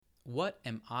What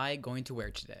am I going to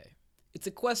wear today? It's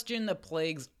a question that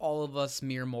plagues all of us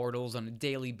mere mortals on a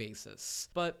daily basis.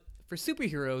 But for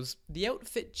superheroes, the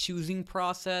outfit choosing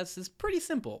process is pretty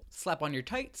simple. Slap on your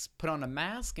tights, put on a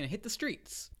mask, and hit the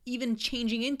streets. Even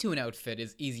changing into an outfit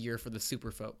is easier for the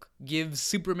superfolk. Give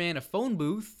Superman a phone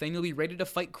booth, and you'll be ready to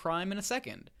fight crime in a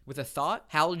second. With a thought,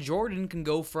 Hal Jordan can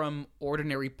go from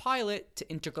ordinary pilot to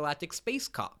intergalactic space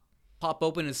cop. Pop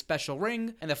open his special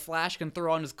ring, and the Flash can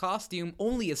throw on his costume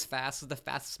only as fast as the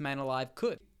fastest man alive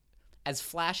could. As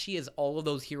flashy as all of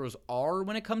those heroes are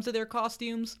when it comes to their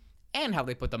costumes, and how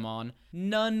they put them on,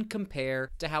 none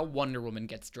compare to how Wonder Woman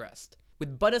gets dressed.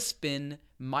 With but a spin,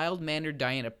 mild-mannered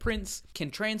Diana Prince can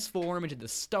transform into the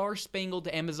star-spangled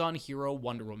Amazon hero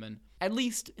Wonder Woman, at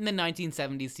least in the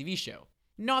 1970s TV show.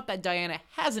 Not that Diana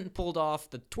hasn't pulled off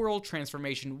the twirl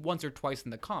transformation once or twice in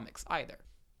the comics either.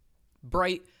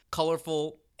 Bright,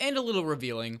 colorful, and a little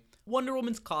revealing, Wonder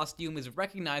Woman's costume is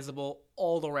recognizable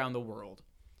all around the world.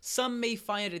 Some may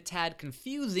find it a tad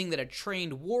confusing that a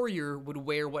trained warrior would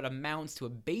wear what amounts to a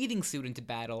bathing suit into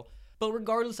battle, but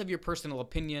regardless of your personal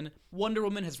opinion, Wonder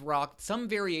Woman has rocked some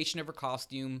variation of her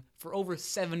costume for over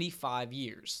 75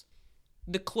 years.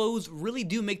 The clothes really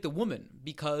do make the woman,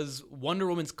 because Wonder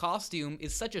Woman's costume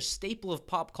is such a staple of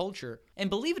pop culture, and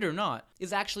believe it or not,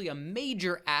 is actually a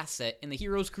major asset in the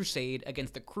hero's crusade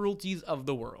against the cruelties of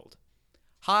the world.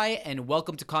 Hi, and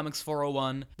welcome to Comics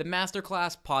 401, the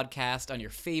masterclass podcast on your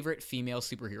favorite female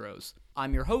superheroes.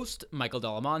 I'm your host, Michael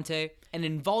Delamonte, and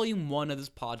in Volume 1 of this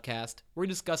podcast, we're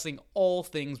discussing all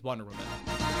things Wonder Woman.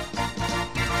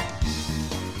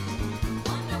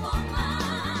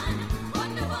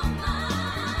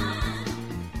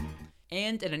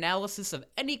 And an analysis of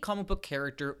any comic book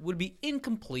character would be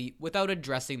incomplete without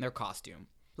addressing their costume.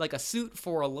 Like a suit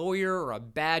for a lawyer or a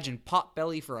badge and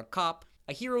potbelly for a cop,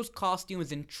 a hero's costume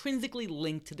is intrinsically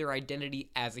linked to their identity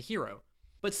as a hero.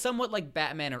 But somewhat like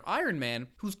Batman or Iron Man,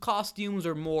 whose costumes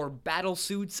are more battle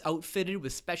suits outfitted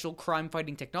with special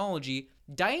crime-fighting technology,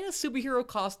 Diana's superhero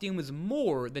costume is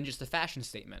more than just a fashion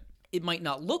statement. It might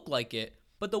not look like it,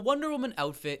 but the Wonder Woman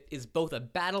outfit is both a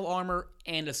battle armor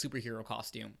and a superhero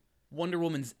costume. Wonder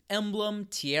Woman's emblem,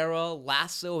 tiara,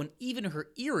 lasso, and even her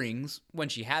earrings, when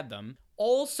she had them,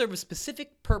 all serve a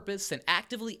specific purpose and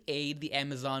actively aid the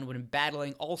Amazon when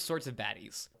battling all sorts of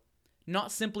baddies.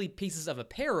 Not simply pieces of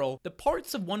apparel, the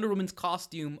parts of Wonder Woman's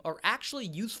costume are actually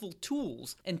useful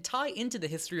tools and tie into the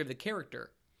history of the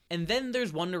character. And then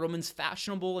there's Wonder Woman's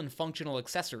fashionable and functional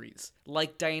accessories,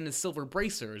 like Diana's silver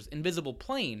bracers, invisible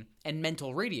plane, and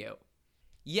mental radio.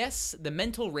 Yes, the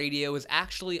mental radio is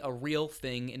actually a real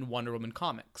thing in Wonder Woman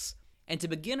comics. And to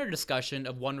begin our discussion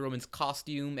of Wonder Woman's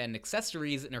costume and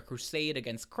accessories in her crusade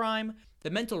against crime,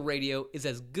 the mental radio is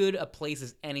as good a place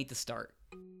as any to start.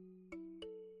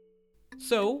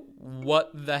 So,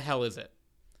 what the hell is it?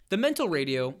 The mental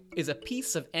radio is a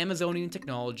piece of Amazonian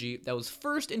technology that was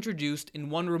first introduced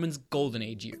in Wonder Woman's Golden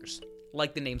Age years.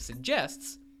 Like the name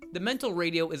suggests, the mental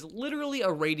radio is literally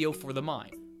a radio for the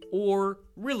mind. Or,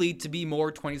 really, to be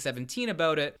more 2017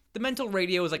 about it, the mental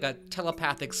radio is like a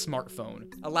telepathic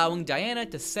smartphone, allowing Diana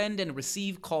to send and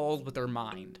receive calls with her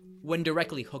mind. When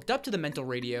directly hooked up to the mental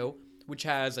radio, which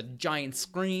has a giant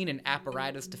screen and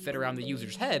apparatus to fit around the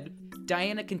user's head,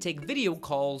 Diana can take video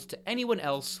calls to anyone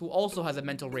else who also has a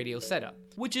mental radio setup,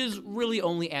 which is really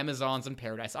only Amazon's on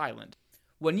Paradise Island.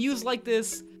 When used like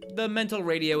this, the mental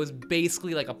radio is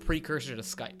basically like a precursor to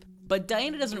Skype. But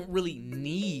Diana doesn't really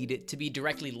need to be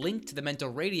directly linked to the mental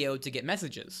radio to get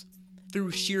messages.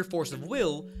 Through sheer force of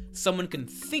will, someone can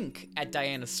think at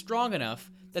Diana strong enough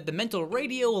that the mental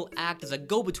radio will act as a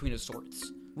go-between of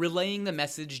sorts, relaying the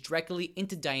message directly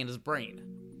into Diana's brain.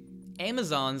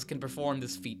 Amazons can perform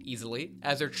this feat easily,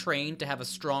 as they're trained to have a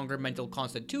stronger mental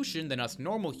constitution than us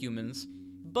normal humans,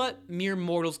 but mere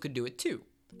mortals could do it too.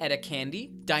 Etta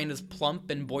Candy, Diana's plump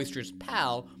and boisterous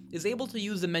pal, is able to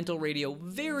use the mental radio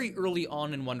very early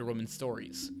on in Wonder Woman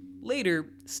stories.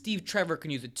 Later, Steve Trevor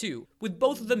can use it too, with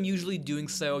both of them usually doing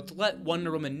so to let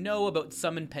Wonder Woman know about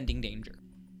some impending danger.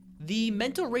 The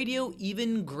mental radio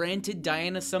even granted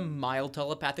Diana some mild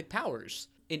telepathic powers.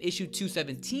 In issue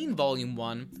 217, Volume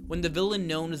 1, when the villain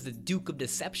known as the Duke of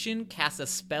Deception casts a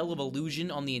spell of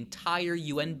illusion on the entire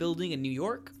UN building in New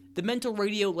York, the mental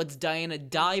radio lets Diana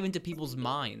dive into people's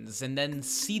minds and then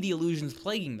see the illusions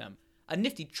plaguing them. A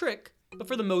nifty trick, but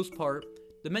for the most part,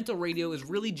 the mental radio is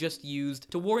really just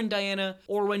used to warn Diana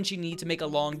or when she needs to make a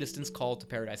long-distance call to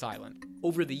Paradise Island.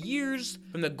 Over the years,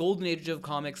 from the Golden Age of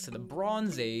comics to the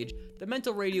Bronze Age, the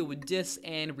mental radio would dis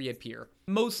and reappear,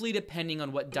 mostly depending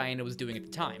on what Diana was doing at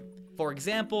the time. For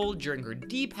example, during her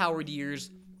depowered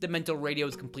years, the mental radio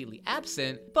is completely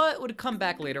absent, but would come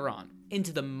back later on.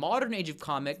 into the modern age of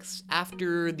comics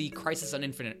after the Crisis on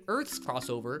Infinite Earths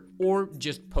crossover, or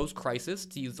just post-Crisis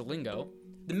to use the lingo,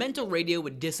 the mental radio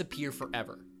would disappear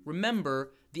forever.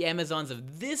 Remember, the Amazons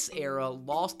of this era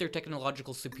lost their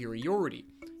technological superiority,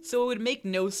 so it would make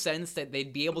no sense that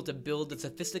they'd be able to build a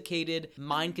sophisticated,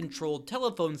 mind-controlled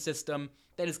telephone system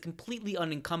that is completely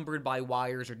unencumbered by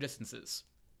wires or distances.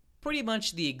 Pretty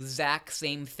much the exact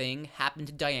same thing happened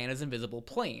to Diana's invisible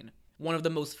plane, one of the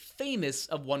most famous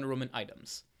of Wonder Woman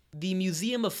items. The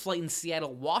Museum of Flight in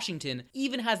Seattle, Washington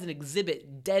even has an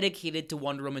exhibit dedicated to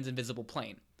Wonder Woman's invisible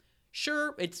plane.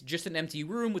 Sure, it's just an empty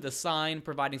room with a sign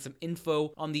providing some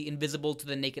info on the invisible to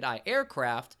the naked eye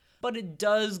aircraft, but it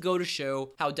does go to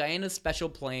show how Diana's special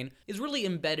plane is really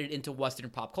embedded into Western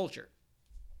pop culture.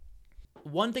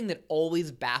 One thing that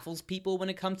always baffles people when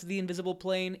it comes to the invisible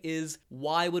plane is,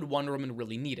 why would Wonder Woman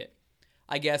really need it?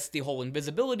 I guess the whole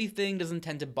invisibility thing doesn't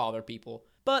tend to bother people,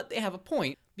 but they have a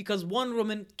point, because Wonder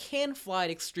Woman can fly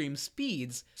at extreme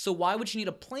speeds, so why would she need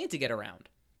a plane to get around?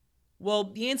 Well,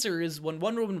 the answer is, when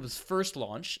Wonder Woman was first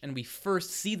launched, and we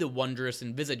first see the wondrous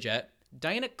Invisijet,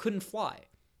 Diana couldn't fly.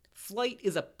 Flight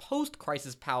is a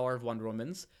post-crisis power of Wonder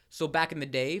Woman's, so back in the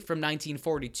day, from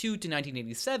 1942 to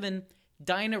 1987,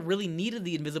 Diana really needed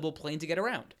the invisible plane to get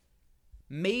around.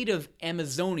 Made of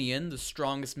Amazonian, the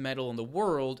strongest metal in the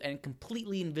world, and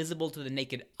completely invisible to the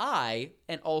naked eye,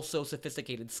 and also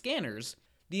sophisticated scanners,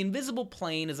 the invisible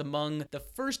plane is among the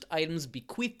first items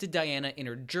bequeathed to Diana in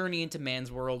her journey into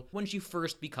man's world when she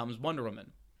first becomes Wonder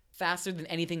Woman. Faster than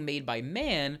anything made by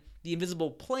man, the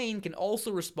invisible plane can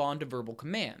also respond to verbal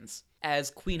commands.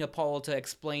 As Queen Hippolyta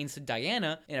explains to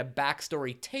Diana in a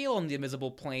backstory tale on the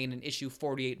invisible plane in issue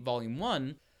 48, volume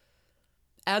 1,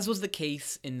 as was the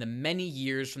case in the many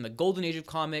years from the Golden Age of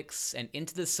comics and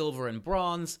into the Silver and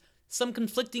Bronze, some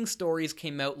conflicting stories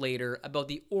came out later about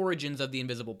the origins of the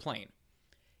invisible plane.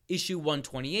 Issue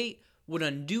 128 would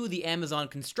undo the Amazon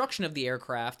construction of the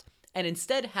aircraft and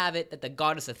instead have it that the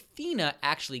goddess Athena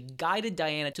actually guided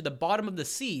Diana to the bottom of the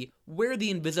sea where the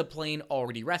Invisiplane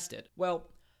already rested. Well,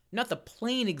 not the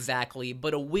plane exactly,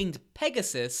 but a winged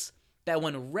Pegasus that,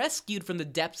 when rescued from the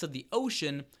depths of the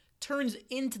ocean, turns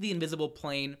into the invisible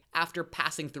plane after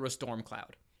passing through a storm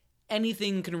cloud.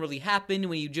 Anything can really happen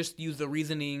when you just use the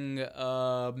reasoning,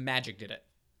 magic did it.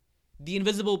 The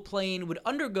invisible plane would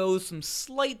undergo some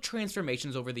slight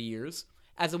transformations over the years,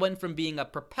 as it went from being a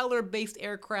propeller-based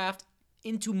aircraft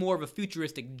into more of a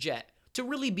futuristic jet, to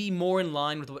really be more in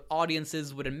line with what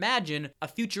audiences would imagine a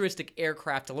futuristic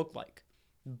aircraft to look like.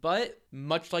 But,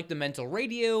 much like the mental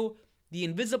radio, the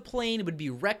Invisiplane would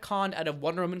be retconned out of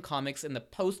Wonder Woman comics in the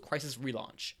post-Crisis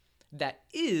relaunch. That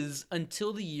is,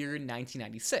 until the year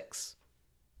 1996.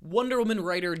 Wonder Woman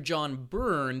writer John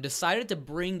Byrne decided to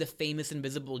bring the famous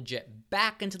invisible jet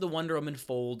back into the Wonder Woman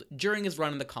fold during his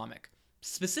run in the comic,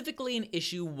 specifically in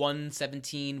issue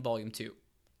 117, volume 2.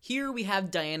 Here we have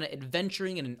Diana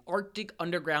adventuring in an Arctic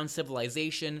underground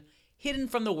civilization hidden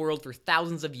from the world for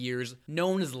thousands of years,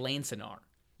 known as Lansinar.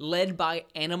 Led by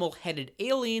animal-headed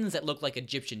aliens that look like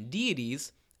Egyptian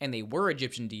deities, and they were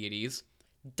Egyptian deities,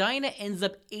 Diana ends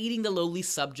up aiding the lowly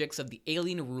subjects of the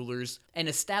alien rulers and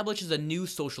establishes a new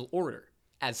social order.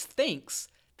 As thanks,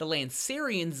 the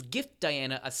Lansarians gift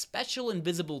Diana a special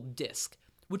invisible disc,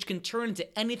 which can turn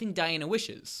into anything Diana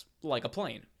wishes, like a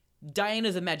plane.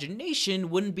 Diana's imagination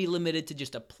wouldn't be limited to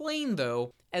just a plane,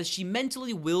 though, as she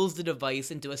mentally wills the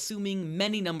device into assuming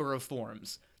many number of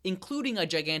forms, including a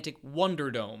gigantic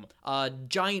Wonder Dome, a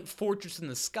giant fortress in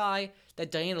the sky that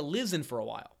Diana lives in for a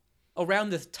while. Around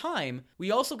this time,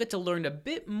 we also get to learn a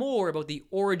bit more about the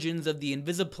origins of the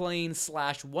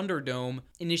Invisiplane/Wonder Dome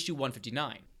in issue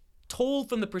 159. Told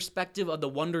from the perspective of the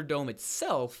Wonder Dome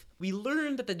itself, we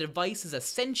learn that the device is a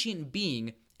sentient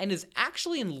being and is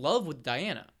actually in love with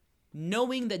Diana.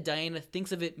 Knowing that Diana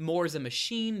thinks of it more as a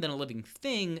machine than a living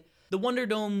thing, the Wonder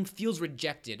Dome feels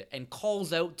rejected and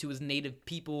calls out to his native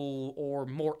people or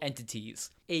more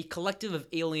entities, a collective of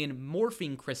alien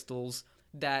morphine crystals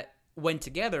that, when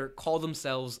together, call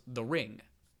themselves the Ring.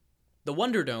 The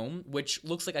Wonder Dome, which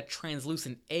looks like a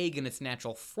translucent egg in its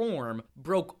natural form,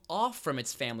 broke off from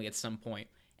its family at some point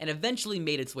and eventually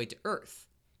made its way to Earth.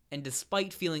 And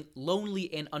despite feeling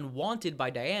lonely and unwanted by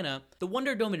Diana, the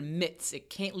Wonder Dome admits it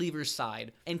can't leave her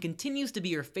side and continues to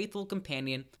be her faithful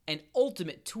companion and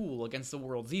ultimate tool against the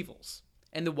world's evils.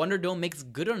 And the Wonder Dome makes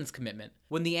good on its commitment.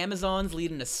 When the Amazons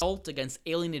lead an assault against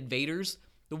alien invaders,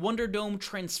 the Wonder Dome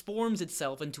transforms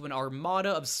itself into an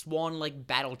armada of swan-like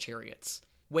battle chariots.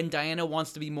 When Diana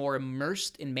wants to be more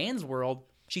immersed in man's world,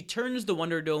 she turns the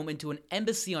Wonder Dome into an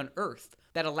embassy on Earth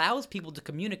that allows people to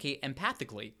communicate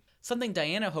empathically, something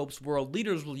Diana hopes world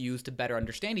leaders will use to better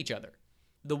understand each other.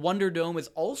 The Wonder Dome is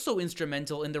also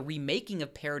instrumental in the remaking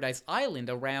of Paradise Island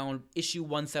around issue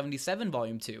 177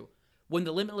 volume 2, when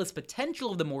the limitless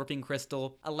potential of the morphing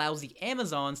crystal allows the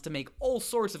Amazons to make all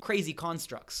sorts of crazy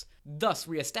constructs, thus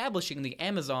re-establishing the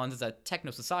Amazons as a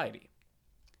techno-society.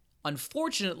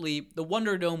 Unfortunately, the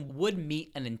Wonder Dome would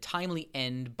meet an untimely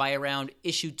end by around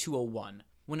issue 201.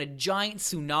 When a giant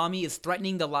tsunami is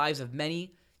threatening the lives of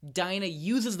many, Diana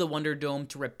uses the Wonder Dome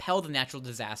to repel the natural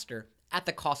disaster at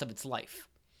the cost of its life.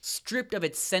 Stripped of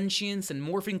its sentience and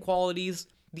morphing qualities,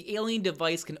 the alien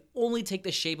device can only take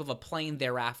the shape of a plane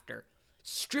thereafter,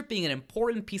 stripping an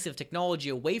important piece of technology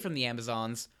away from the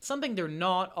Amazons, something they're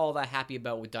not all that happy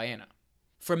about with Diana.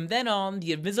 From then on,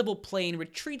 the invisible plane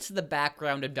retreats to the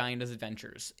background of Diana's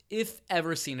adventures, if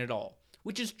ever seen at all,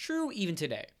 which is true even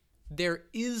today. There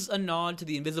is a nod to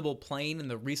the invisible plane in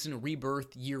the recent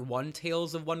Rebirth Year 1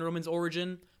 tales of Wonder Woman's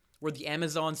origin, where the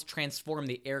Amazons transform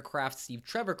the aircraft Steve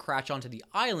Trevor crashed onto the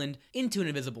island into an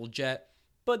invisible jet,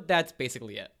 but that's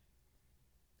basically it.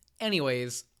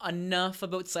 Anyways, enough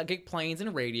about psychic planes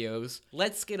and radios,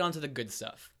 let's get on to the good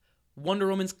stuff. Wonder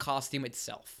Woman's costume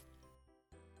itself.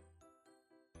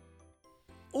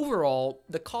 Overall,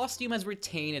 the costume has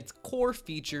retained its core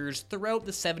features throughout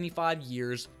the 75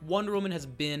 years Wonder Woman has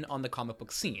been on the comic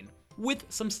book scene, with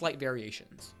some slight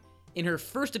variations. In her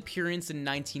first appearance in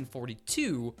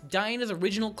 1942, Diana's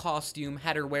original costume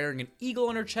had her wearing an eagle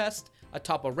on her chest,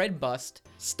 atop a red bust,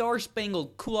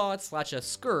 star-spangled culottes / a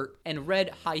skirt, and red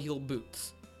high-heeled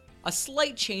boots. A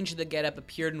slight change to the getup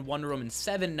appeared in Wonder Woman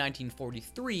 7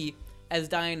 1943, as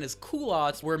Diana's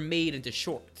culottes were made into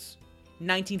shorts.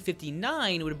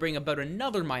 1959 would bring about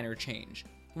another minor change,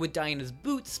 with Diana's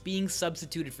boots being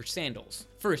substituted for sandals.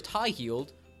 First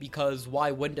high-heeled, because why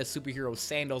wouldn't a superhero's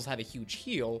sandals have a huge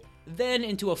heel, then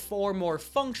into a far more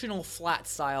functional flat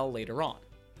style later on.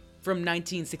 From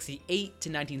 1968 to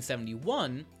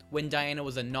 1971, when Diana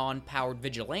was a non-powered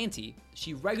vigilante,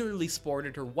 she regularly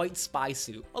sported her white spy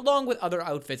suit, along with other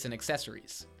outfits and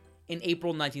accessories. In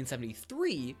April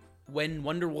 1973, when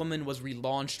Wonder Woman was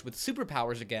relaunched with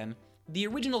superpowers again, the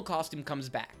original costume comes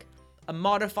back, a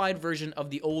modified version of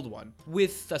the old one,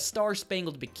 with a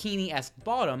star-spangled bikini-esque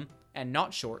bottom, and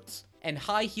not shorts, and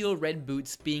high-heeled red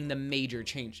boots being the major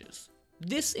changes.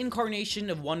 This incarnation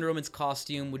of Wonder Woman's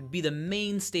costume would be the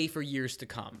mainstay for years to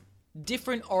come.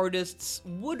 Different artists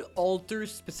would alter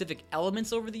specific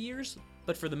elements over the years,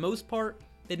 but for the most part,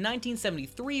 the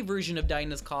 1973 version of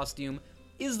Diana's costume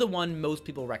is the one most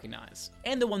people recognize,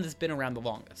 and the one that's been around the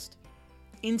longest.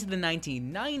 Into the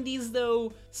 1990s,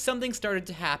 though, something started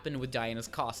to happen with Diana's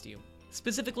costume,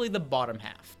 specifically the bottom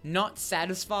half. Not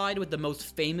satisfied with the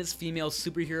most famous female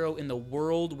superhero in the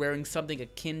world wearing something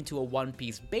akin to a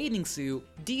one-piece bathing suit,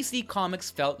 DC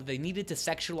Comics felt that they needed to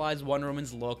sexualize Wonder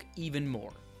Woman's look even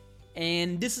more.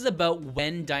 And this is about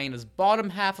when Diana's bottom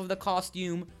half of the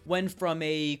costume went from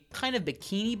a kind of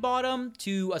bikini bottom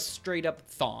to a straight-up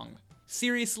thong.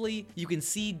 Seriously, you can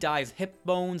see Di's hip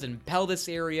bones and pelvis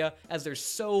area as there's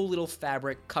so little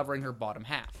fabric covering her bottom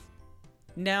half.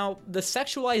 Now, the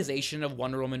sexualization of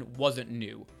Wonder Woman wasn't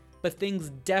new, but things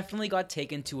definitely got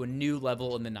taken to a new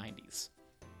level in the 90s.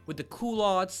 With the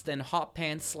culottes, then hot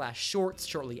pants / shorts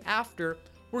shortly after,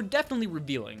 were definitely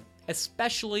revealing,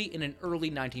 especially in an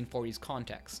early 1940s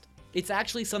context. It's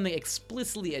actually something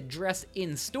explicitly addressed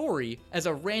in story, as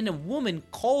a random woman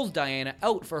calls Diana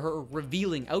out for her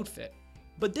revealing outfit.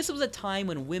 But this was a time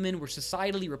when women were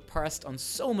societally repressed on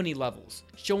so many levels.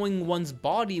 Showing one's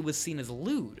body was seen as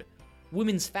lewd.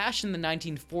 Women's fashion in the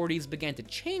 1940s began to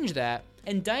change that,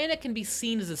 and Diana can be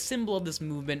seen as a symbol of this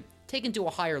movement taken to a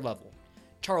higher level.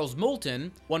 Charles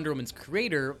Moulton, Wonder Woman's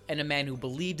creator, and a man who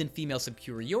believed in female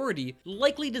superiority,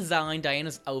 likely designed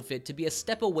Diana's outfit to be a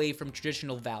step away from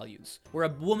traditional values, where a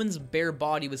woman's bare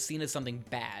body was seen as something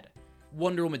bad.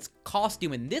 Wonder Woman's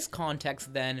costume in this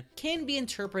context, then, can be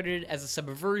interpreted as a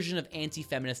subversion of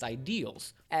anti-feminist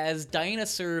ideals, as Diana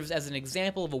serves as an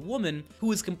example of a woman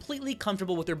who is completely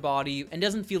comfortable with her body and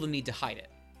doesn't feel the need to hide it.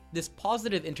 This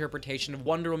positive interpretation of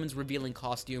Wonder Woman's revealing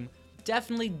costume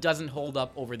definitely doesn't hold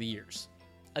up over the years.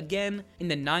 Again, in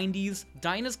the 90s,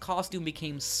 Diana's costume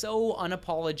became so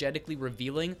unapologetically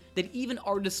revealing that even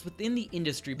artists within the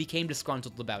industry became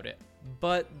disgruntled about it.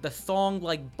 But the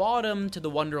thong-like bottom to the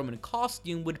Wonder Woman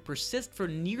costume would persist for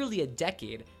nearly a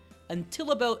decade,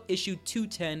 until about issue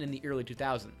 210 in the early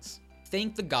 2000s.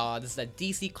 Thank the gods that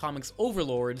DC Comics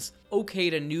overlords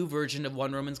okayed a new version of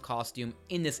Wonder Woman's costume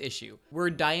in this issue, where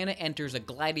Diana enters a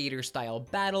gladiator-style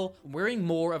battle wearing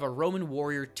more of a Roman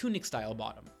warrior tunic-style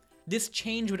bottom. This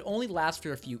change would only last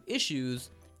for a few issues,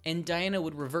 and Diana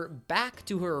would revert back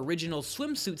to her original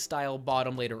swimsuit-style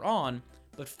bottom later on,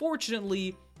 but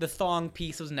fortunately, the thong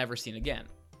piece was never seen again.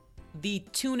 The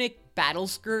tunic battle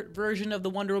skirt version of the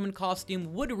Wonder Woman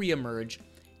costume would re-emerge,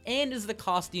 and is the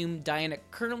costume Diana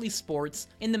currently sports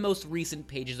in the most recent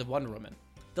pages of Wonder Woman.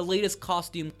 The latest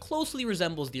costume closely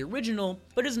resembles the original,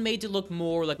 but is made to look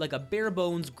more like a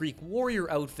bare-bones Greek warrior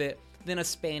outfit than a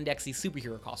spandexy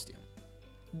superhero costume.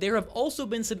 There have also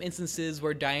been some instances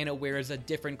where Diana wears a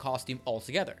different costume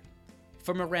altogether.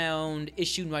 From around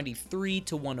issue 93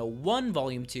 to 101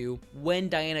 volume 2, when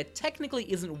Diana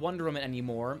technically isn't Wonder Woman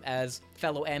anymore, as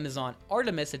fellow Amazon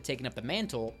Artemis had taken up the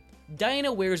mantle,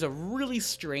 Diana wears a really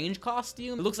strange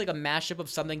costume. It looks like a mashup of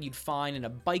something you'd find in a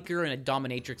biker and a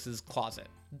dominatrix's closet.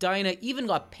 Diana even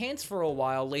got pants for a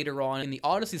while later on in the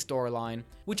Odyssey storyline,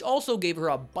 which also gave her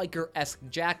a biker-esque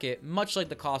jacket, much like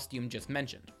the costume just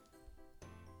mentioned.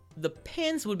 The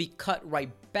pants would be cut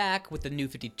right back with the New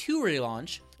 52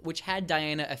 relaunch, which had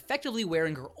Diana effectively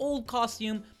wearing her old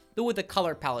costume, but with a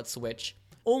color palette switch,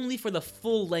 only for the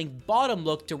full-length bottom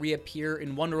look to reappear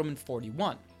in Wonder Woman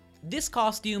 41. This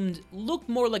costume looked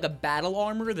more like a battle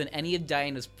armor than any of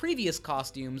Diana's previous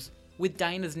costumes, with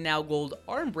Diana's now gold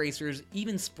arm bracers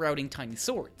even sprouting tiny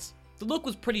swords. The look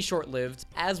was pretty short-lived,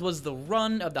 as was the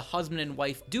run of the husband and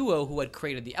wife duo who had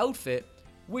created the outfit,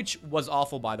 which was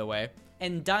awful by the way,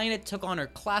 and Diana took on her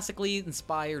classically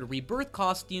inspired Rebirth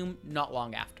costume not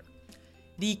long after.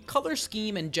 The color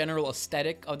scheme and general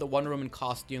aesthetic of the Wonder Woman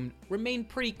costume remained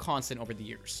pretty constant over the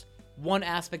years. One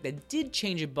aspect that did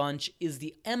change a bunch is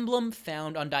the emblem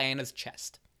found on Diana's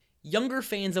chest. Younger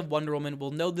fans of Wonder Woman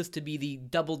will know this to be the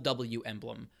Double W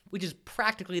emblem, which is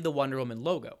practically the Wonder Woman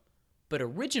logo. But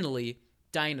originally,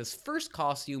 Diana's first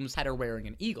costumes had her wearing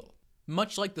an eagle.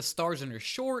 Much like the stars in her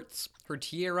shorts, her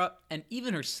tiara, and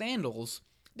even her sandals,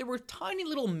 there were tiny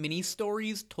little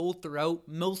mini-stories told throughout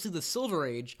mostly the Silver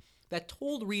Age that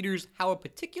told readers how a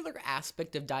particular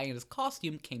aspect of Diana's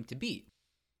costume came to be.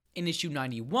 In issue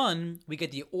 91, we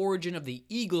get the origin of the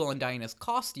eagle on Diana's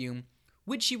costume,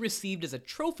 which she received as a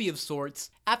trophy of sorts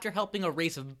after helping a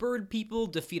race of bird people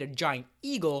defeat a giant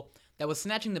eagle that was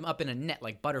snatching them up in a net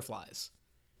like butterflies.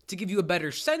 To give you a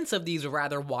better sense of these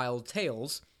rather wild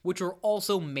tales, which were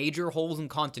also major holes in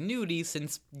continuity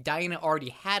since Diana already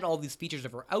had all these features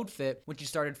of her outfit when she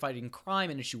started fighting crime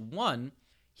in issue 1,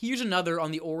 here's another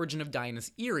on the origin of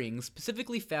Diana's earrings,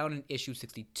 specifically found in issue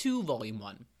 62, volume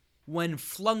 1. When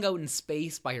flung out in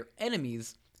space by her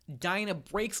enemies, Diana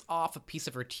breaks off a piece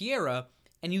of her tiara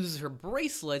and uses her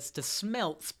bracelets to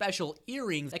smelt special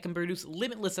earrings that can produce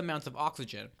limitless amounts of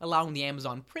oxygen, allowing the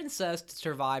Amazon princess to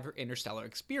survive her interstellar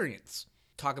experience.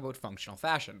 Talk about functional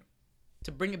fashion.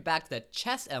 To bring it back to that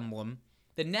chest emblem,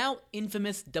 the now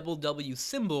infamous Double W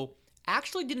symbol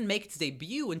actually didn't make its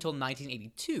debut until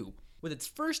 1982, with its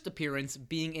first appearance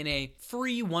being in a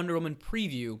free Wonder Woman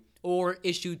preview, or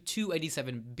issue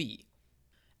 287B.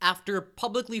 After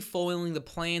publicly foiling the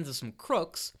plans of some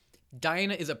crooks,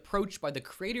 Diana is approached by the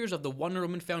creators of the Wonder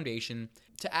Woman Foundation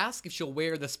to ask if she'll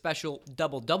wear the special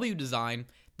Double W design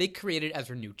they created as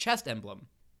her new chest emblem.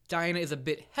 Diana is a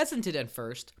bit hesitant at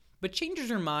first, but changes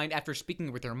her mind after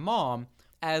speaking with her mom,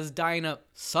 as Diana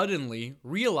suddenly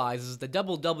realizes the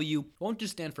Double W won't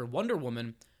just stand for Wonder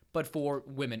Woman, but for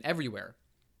women everywhere.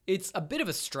 It's a bit of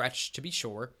a stretch, to be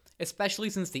sure, especially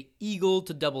since the eagle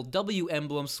to Double W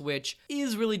emblem switch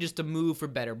is really just a move for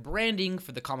better branding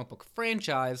for the comic book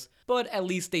franchise, but at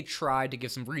least they tried to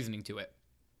give some reasoning to it.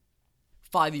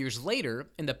 5 years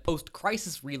later, in the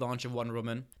post-crisis relaunch of Wonder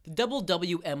Woman, the Double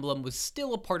W emblem was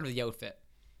still a part of the outfit.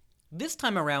 This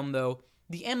time around, though,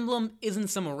 the emblem isn't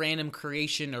some random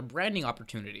creation or branding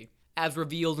opportunity. As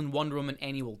revealed in Wonder Woman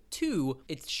Annual 2,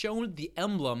 it's shown that the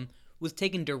emblem was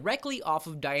taken directly off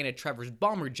of Diana Trevor's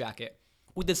bomber jacket,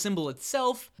 with the symbol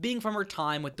itself being from her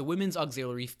time with the Women's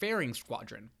Auxiliary Faring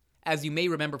Squadron. As you may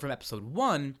remember from episode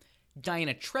 1,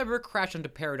 Diana Trevor crashed onto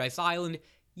Paradise Island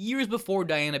years before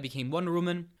Diana became Wonder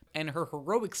Woman, and her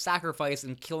heroic sacrifice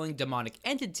in killing demonic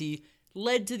entity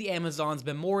led to the Amazons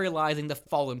memorializing the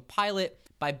fallen pilot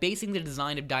by basing the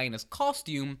design of Diana's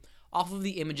costume off of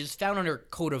the images found on her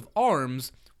coat of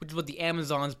arms, which is what the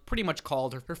Amazons pretty much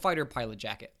called her fighter pilot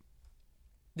jacket.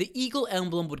 The eagle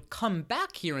emblem would come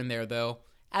back here and there, though,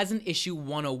 as in issue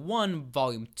 101,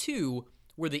 volume 2,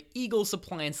 where the eagle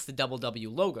supplants the Double W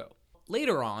logo.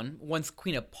 Later on, once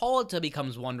Queen Hippolyta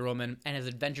becomes Wonder Woman and has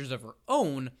adventures of her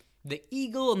own, the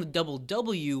eagle and the Double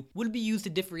W would be used to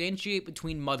differentiate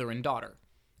between mother and daughter.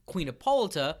 Queen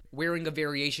Hippolyta, wearing a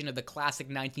variation of the classic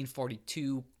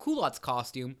 1942 culottes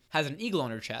costume, has an eagle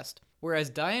on her chest, whereas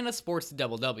Diana sports the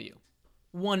Double W.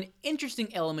 One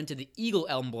interesting element to the eagle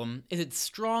emblem is its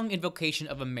strong invocation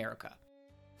of America.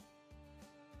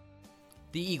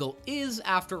 The eagle is,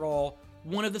 after all,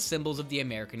 one of the symbols of the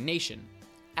American nation,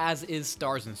 as is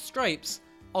Stars and Stripes,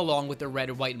 along with the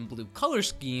red, white, and blue color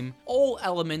scheme, all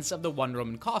elements of the Wonder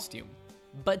Woman costume.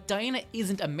 But Diana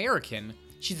isn't American,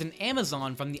 she's an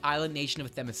Amazon from the island nation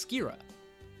of Themyscira.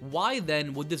 Why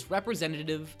then would this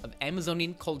representative of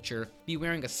Amazonian culture be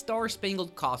wearing a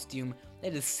star-spangled costume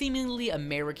that is seemingly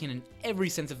American in every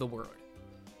sense of the word?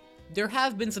 There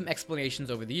have been some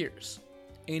explanations over the years.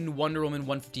 In Wonder Woman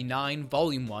 159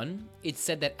 Volume 1, it's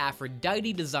said that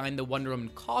Aphrodite designed the Wonder Woman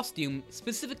costume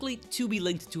specifically to be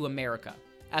linked to America,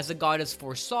 as the goddess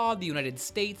foresaw the United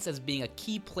States as being a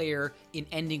key player in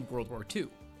ending World War II.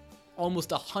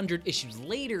 Almost 100 issues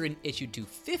later, in issue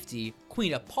 250,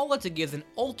 Queen Hippolyta gives an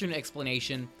alternate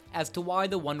explanation as to why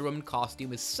the Wonder Woman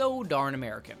costume is so darn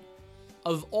American.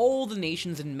 Of all the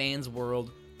nations in man's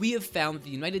world, we have found that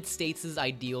the United States'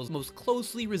 ideals most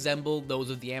closely resemble those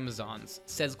of the Amazons,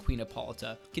 says Queen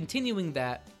Hippolyta, continuing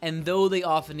that, and though they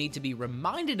often need to be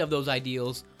reminded of those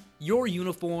ideals, your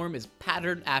uniform is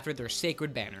patterned after their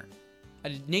sacred banner. A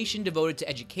nation devoted to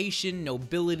education,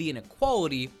 nobility, and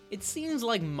equality, it seems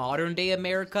like modern-day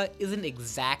America isn't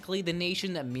exactly the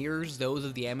nation that mirrors those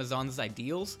of the Amazons'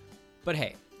 ideals. But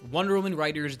hey, Wonder Woman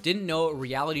writers didn't know a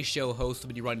reality show host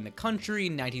would be running the country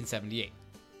in 1978.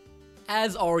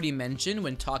 As already mentioned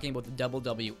when talking about the Double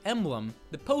W emblem,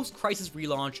 the post-Crisis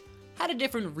relaunch had a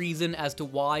different reason as to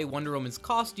why Wonder Woman's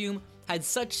costume had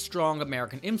such strong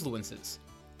American influences.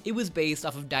 It was based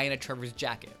off of Diana Trevor's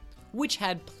jacket, which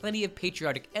had plenty of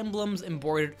patriotic emblems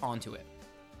embroidered onto it.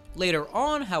 Later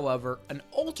on, however, an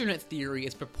alternate theory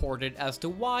is purported as to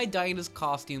why Diana's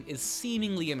costume is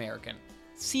seemingly American.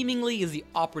 Seemingly is the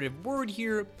operative word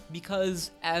here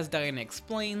because, as Diana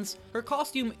explains, her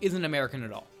costume isn't American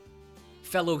at all.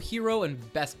 Fellow hero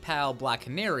and best pal Black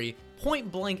Canary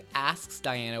point blank asks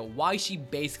Diana why she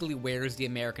basically wears the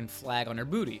American flag on her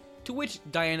booty, to which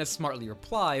Diana smartly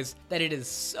replies that it is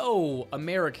so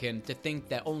American to think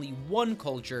that only one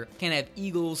culture can have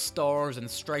eagles, stars, and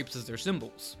stripes as their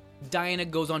symbols. Diana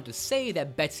goes on to say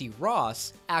that Betsy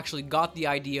Ross actually got the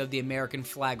idea of the American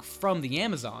flag from the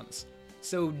Amazons.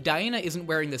 So Diana isn't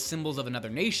wearing the symbols of another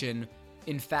nation,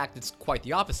 in fact it's quite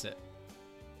the opposite.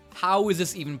 How is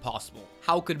this even possible?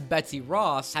 How could Betsy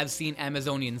Ross have seen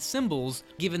Amazonian symbols,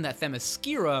 given that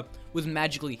Themyscira was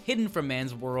magically hidden from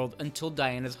man's world until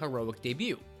Diana's heroic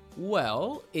debut?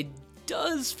 Well, it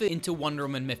does fit into Wonder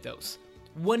Woman mythos,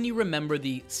 when you remember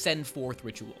the Send Forth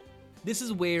ritual. This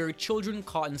is where children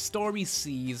caught in stormy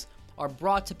seas are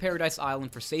brought to Paradise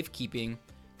Island for safekeeping,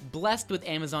 blessed with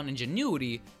Amazon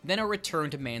ingenuity, then are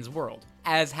returned to man's world,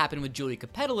 as happened with Julia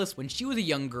Capitolis when she was a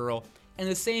young girl, and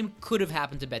the same could have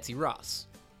happened to Betsy Ross.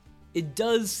 It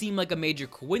does seem like a major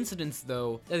coincidence,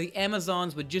 though, that the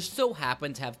Amazons would just so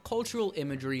happen to have cultural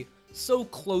imagery so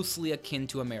closely akin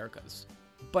to America's.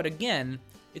 But again,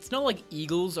 it's not like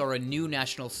eagles are a new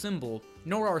national symbol,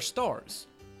 nor are stars.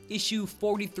 Issue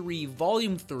 43,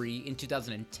 Volume 3 in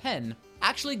 2010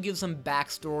 actually gives some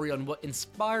backstory on what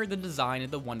inspired the design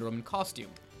of the Wonder Woman costume.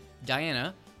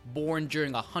 Diana, born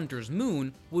during a hunter's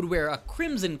moon, would wear a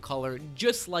crimson color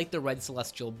just like the red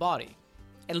celestial body.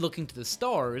 And looking to the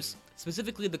stars,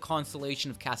 specifically the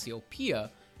constellation of Cassiopeia,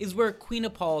 is where Queen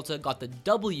Hippolyta got the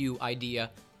W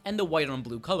idea and the white on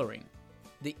blue coloring.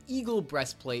 The eagle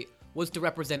breastplate was to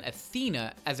represent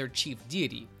Athena as her chief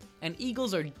deity, and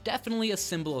eagles are definitely a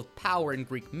symbol of power in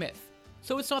Greek myth,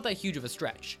 so it's not that huge of a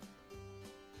stretch.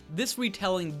 This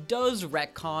retelling does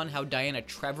retcon how Diana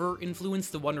Trevor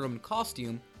influenced the Wonder Woman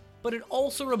costume, but it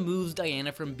also removes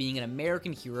Diana from being an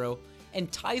American hero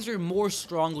and ties her more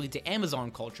strongly to Amazon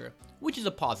culture, which is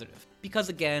a positive, because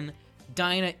again,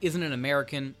 Diana isn't an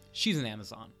American, she's an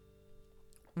Amazon.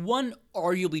 One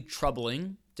arguably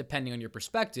troubling, depending on your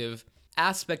perspective,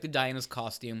 aspect of Diana's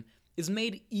costume is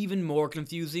made even more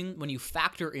confusing when you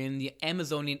factor in the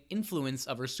Amazonian influence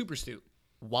of her supersuit.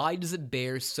 Why does it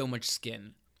bear so much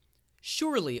skin?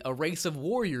 Surely a race of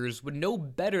warriors would know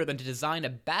better than to design a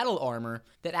battle armor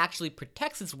that actually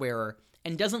protects its wearer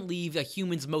and doesn't leave a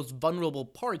human's most vulnerable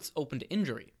parts open to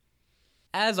injury.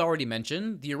 As already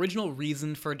mentioned, the original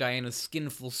reason for Diana's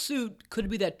skin-full suit could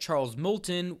be that Charles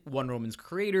Moulton, Wonder Woman's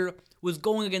creator, was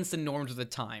going against the norms of the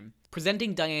time,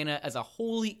 presenting Diana as a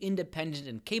wholly independent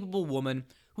and capable woman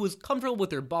who was comfortable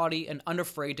with her body and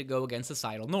unafraid to go against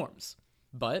societal norms.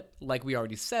 But, like we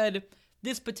already said,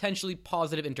 this potentially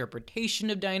positive interpretation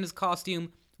of Diana's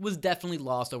costume was definitely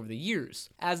lost over the years,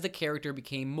 as the character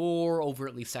became more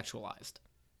overtly sexualized.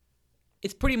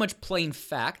 It's pretty much plain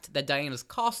fact that Diana's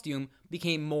costume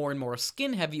became more and more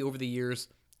skin-heavy over the years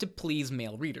to please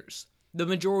male readers. The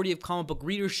majority of comic book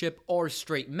readership are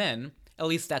straight men, at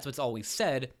least that's what's always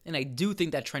said, and I do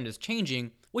think that trend is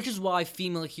changing, which is why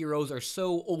female heroes are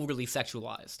so overly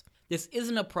sexualized. This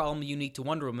isn't a problem unique to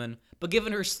Wonder Woman, but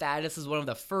given her status as one of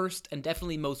the first and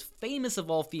definitely most famous of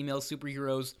all female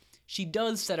superheroes, she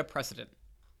does set a precedent.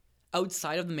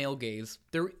 Outside of the male gaze,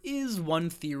 there is one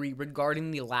theory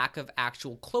regarding the lack of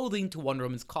actual clothing to Wonder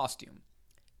Woman's costume.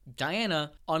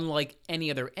 Diana, unlike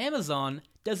any other Amazon,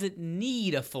 doesn't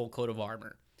need a full coat of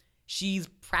armor. She's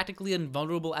practically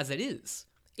invulnerable as it is,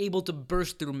 able to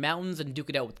burst through mountains and duke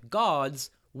it out with gods.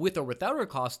 With or without her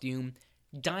costume,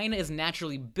 Diana is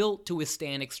naturally built to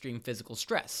withstand extreme physical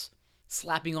stress.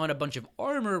 Slapping on a bunch of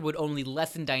armor would only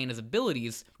lessen Diana's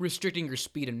abilities, restricting her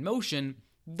speed and motion,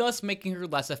 thus making her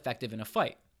less effective in a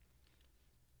fight.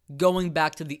 Going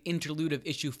back to the interlude of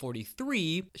issue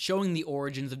 43, showing the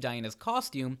origins of Diana's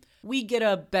costume, we get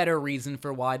a better reason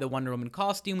for why the Wonder Woman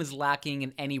costume is lacking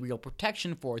in any real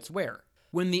protection for its wearer.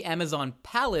 When the Amazon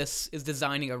Palace is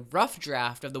designing a rough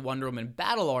draft of the Wonder Woman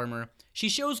battle armor, she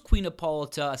shows Queen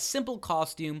Hippolyta a simple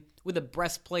costume with a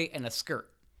breastplate and a skirt.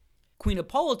 Queen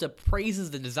Hippolyta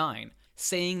praises the design,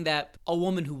 saying that a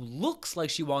woman who looks like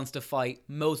she wants to fight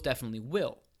most definitely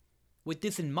will. With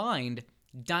this in mind,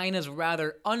 Diana's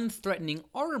rather unthreatening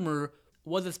armor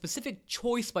was a specific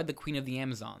choice by the Queen of the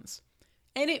Amazons.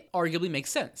 And it arguably makes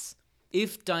sense.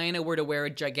 If Diana were to wear a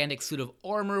gigantic suit of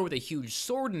armor with a huge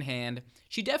sword in hand,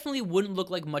 she definitely wouldn't look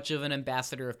like much of an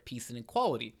ambassador of peace and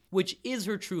equality, which is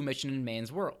her true mission in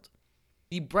man's world.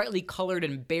 The brightly colored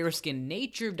and bare-skinned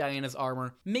nature of Diana's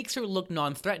armor makes her look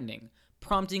non-threatening,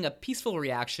 prompting a peaceful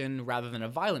reaction rather than a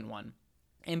violent one.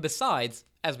 And besides,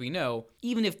 as we know,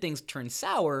 even if things turn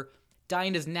sour,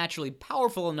 Diana is naturally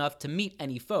powerful enough to meet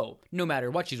any foe, no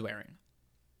matter what she's wearing.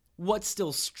 What's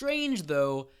still strange,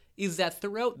 though, is that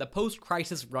throughout the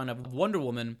post-crisis run of Wonder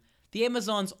Woman, the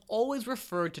Amazons always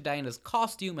referred to Diana's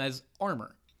costume as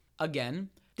armor. Again,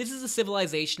 this is a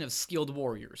civilization of skilled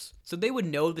warriors, so they would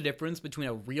know the difference between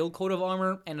a real coat of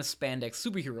armor and a spandex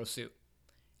superhero suit.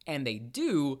 And they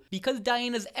do, because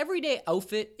Diana's everyday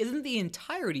outfit isn't the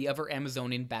entirety of her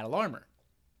Amazonian battle armor.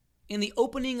 In the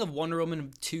opening of Wonder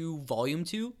Woman 2 Volume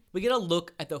 2, we get a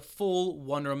look at the full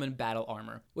Wonder Woman battle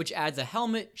armor, which adds a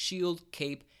helmet, shield,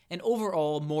 cape, and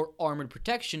overall more armored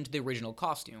protection to the original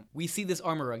costume. We see this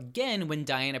armor again when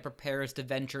Diana prepares to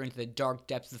venture into the dark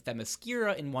depths of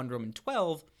Themyscira in Wonder Woman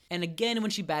 12, and again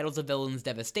when she battles the villains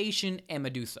Devastation and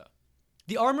Medusa.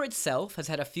 The armor itself has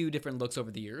had a few different looks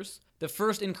over the years. The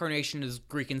first incarnation is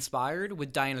Greek-inspired,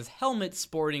 with Diana's helmet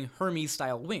sporting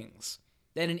Hermes-style wings.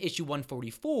 Then in issue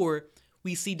 144,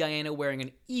 we see Diana wearing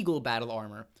an eagle battle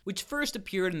armor, which first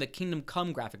appeared in the Kingdom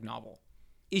Come graphic novel.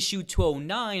 Issue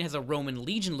 209 has a Roman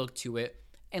legion look to it,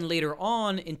 and later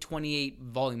on, in 28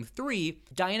 Volume 3,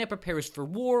 Diana prepares for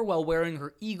war while wearing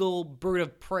her eagle bird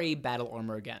of prey battle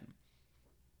armor again.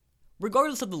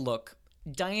 Regardless of the look,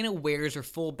 Diana wears her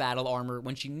full battle armor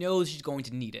when she knows she's going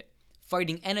to need it,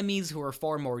 fighting enemies who are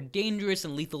far more dangerous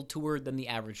and lethal to her than the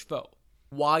average foe.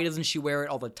 Why doesn't she wear it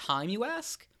all the time, you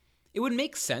ask? It would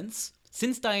make sense.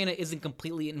 Since Diana isn't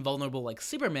completely invulnerable like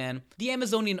Superman, the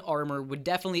Amazonian armor would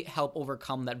definitely help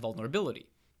overcome that vulnerability.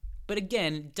 But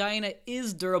again, Diana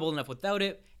is durable enough without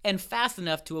it, and fast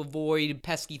enough to avoid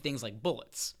pesky things like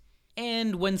bullets.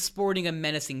 And when sporting a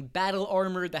menacing battle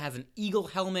armor that has an eagle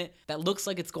helmet that looks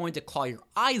like it's going to claw your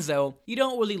eyes out, you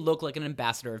don't really look like an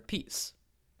ambassador of peace.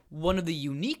 One of the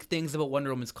unique things about Wonder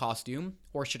Woman's costume,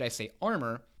 or should I say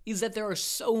armor, is that there are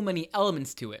so many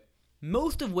elements to it,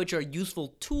 most of which are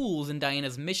useful tools in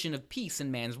Diana's mission of peace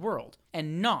in man's world,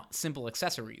 and not simple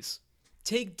accessories.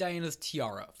 Take Diana's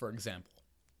tiara, for example.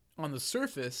 On the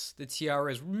surface, the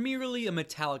tiara is merely a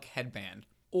metallic headband,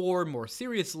 or more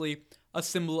seriously, a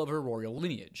symbol of her royal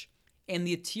lineage. And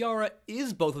the tiara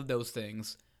is both of those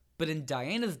things, but in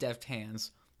Diana's deft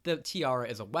hands, the tiara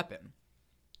is a weapon.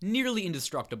 Nearly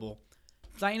indestructible,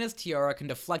 Diana's tiara can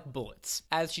deflect bullets,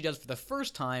 as she does for the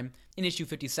first time in issue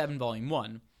 57 Volume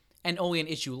 1, and only an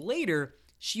issue later,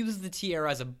 she uses the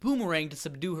tiara as a boomerang to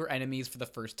subdue her enemies for the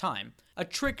first time, a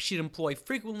trick she'd employ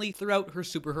frequently throughout her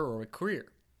superheroic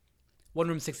career.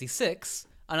 Wonder Woman 66,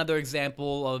 another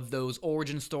example of those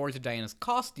origin stories of Diana's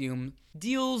costume,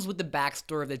 deals with the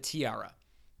backstory of the tiara.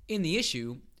 In the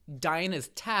issue, Diana is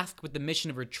tasked with the mission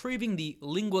of retrieving the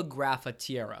Lingua Grapha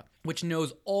tiara, which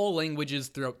knows all languages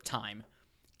throughout time.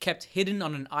 Kept hidden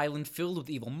on an island filled with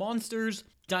evil monsters,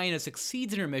 Diana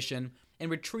succeeds in her mission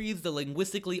and retrieves the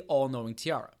linguistically all-knowing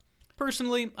tiara.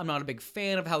 Personally, I'm not a big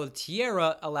fan of how the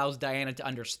tiara allows Diana to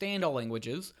understand all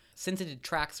languages, since it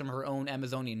detracts from her own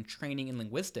Amazonian training in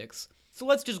linguistics, so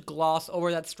let's just gloss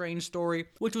over that strange story,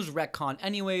 which was retconned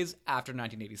anyways after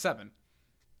 1987.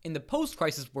 In the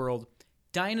post-crisis world,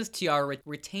 Diana's tiara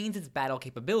retains its battle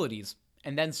capabilities,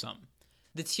 and then some.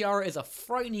 The tiara is a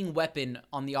frightening weapon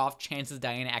on the off chances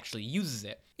Diana actually uses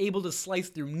it, able to slice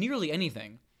through nearly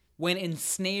anything. When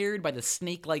ensnared by the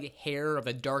snake-like hair of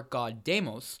the dark god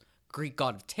Deimos, Greek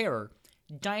god of terror,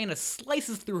 Diana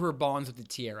slices through her bonds with the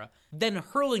tiara, then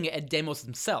hurling it at Deimos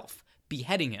himself,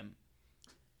 beheading him.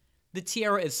 The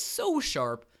tiara is so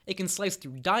sharp, it can slice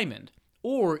through diamond,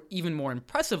 or, even more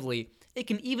impressively, it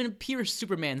can even pierce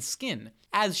Superman's skin,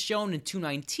 as shown in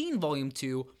 219 Volume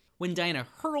 2, when Diana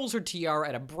hurls her tiara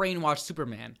at a brainwashed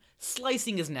Superman,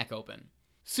 slicing his neck open.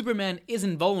 Superman is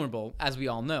invulnerable, as we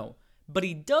all know, but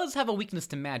he does have a weakness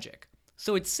to magic,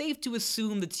 so it's safe to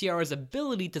assume the tiara's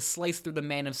ability to slice through the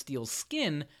Man of Steel's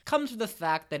skin comes from the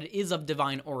fact that it is of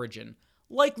divine origin,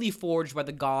 likely forged by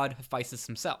the god Hephaestus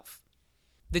himself.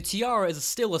 The tiara is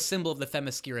still a symbol of the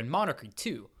Themysciran monarchy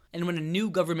too, and when a new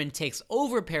government takes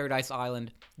over Paradise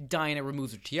Island, Diana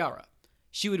removes her tiara.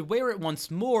 She would wear it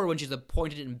once more when she's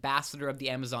appointed ambassador of the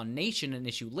Amazon nation an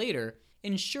issue later,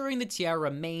 ensuring the tiara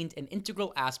remained an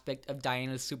integral aspect of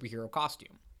Diana's superhero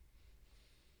costume.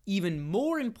 Even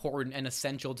more important and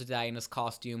essential to Diana's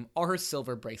costume are her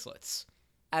silver bracelets.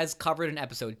 As covered in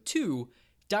episode 2,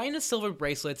 Diana's silver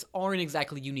bracelets aren't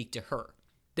exactly unique to her.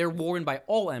 They're worn by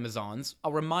all Amazons,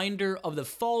 a reminder of the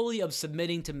folly of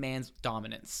submitting to man's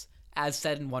dominance, as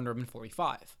said in Wonder Woman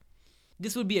 45.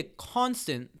 This would be a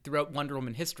constant throughout Wonder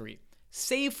Woman history,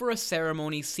 save for a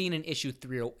ceremony seen in issue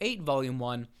 308 Volume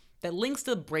 1 that links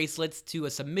the bracelets to a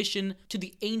submission to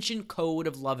the ancient code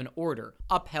of love and order,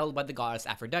 upheld by the goddess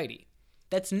Aphrodite.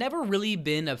 That's never really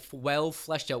been a well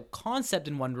fleshed out concept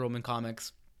in Wonder Woman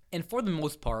comics, and for the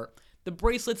most part, the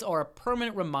bracelets are a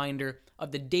permanent reminder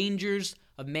of the dangers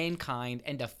of mankind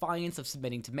and defiance of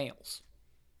submitting to males.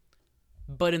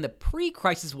 But in the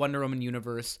pre-Crisis Wonder Woman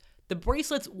universe, the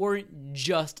bracelets weren't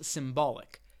just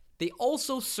symbolic. They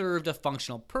also served a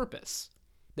functional purpose.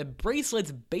 The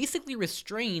bracelets basically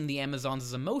restrained the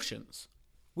Amazons' emotions.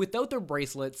 Without their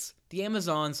bracelets, the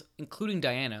Amazons, including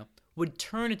Diana, would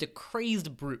turn into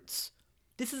crazed brutes.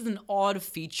 This is an odd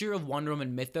feature of Wonder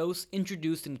Woman mythos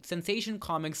introduced in Sensation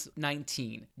Comics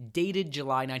 19, dated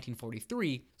July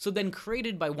 1943, so then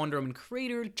created by Wonder Woman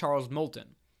creator Charles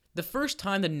Moulton. The first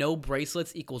time the no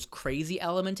bracelets equals crazy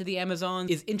element to the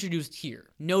Amazons is introduced here,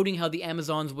 noting how the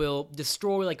Amazons will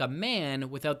destroy like a man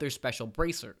without their special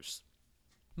bracers.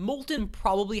 Moulton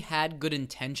probably had good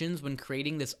intentions when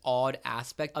creating this odd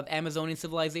aspect of Amazonian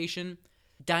civilization.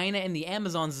 Diana and the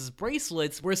Amazons'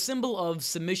 bracelets were a symbol of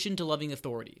submission to loving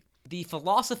authority. The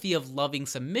philosophy of loving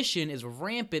submission is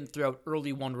rampant throughout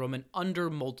early Wonder Woman under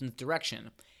Moulton's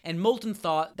direction, and Moulton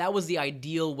thought that was the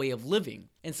ideal way of living,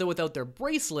 and so without their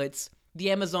bracelets,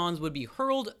 the Amazons would be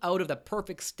hurled out of the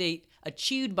perfect state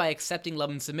achieved by accepting love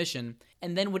and submission,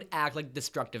 and then would act like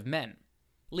destructive men.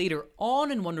 Later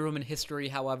on in Wonder Woman history,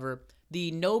 however,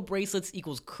 the no bracelets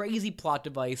equals crazy plot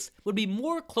device would be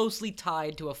more closely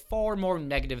tied to a far more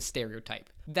negative stereotype,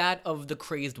 that of the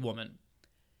crazed woman.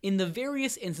 In the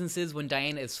various instances when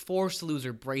Diana is forced to lose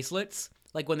her bracelets,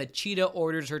 like when the cheetah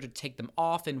orders her to take them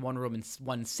off in Wonder Woman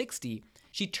 160,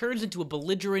 she turns into a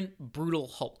belligerent, brutal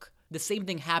Hulk. The same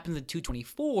thing happens in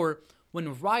 224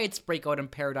 when riots break out on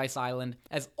Paradise Island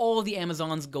as all of the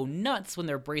Amazons go nuts when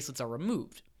their bracelets are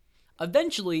removed.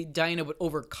 Eventually, Diana would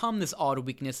overcome this odd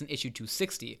weakness in issue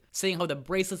 260, saying how the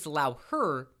bracelets allow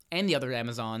her, and the other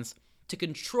Amazons, to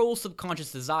control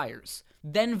subconscious desires,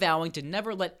 then vowing to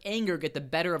never let anger get the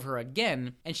better of her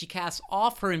again, and she casts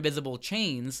off her invisible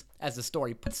chains, as the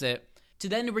story puts it, to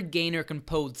then regain her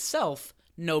composed self,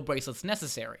 no bracelets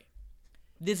necessary.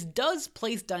 This does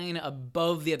place Diana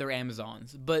above the other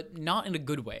Amazons, but not in a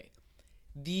good way.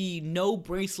 The no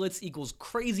bracelets equals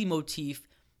crazy motif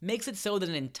makes it so that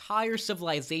an entire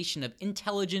civilization of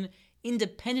intelligent,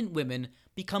 independent women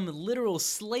become literal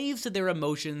slaves to their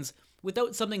emotions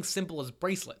without something simple as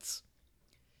bracelets.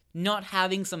 Not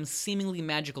having some seemingly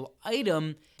magical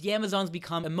item, the Amazons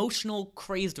become emotional,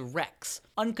 crazed wrecks,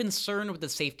 unconcerned with the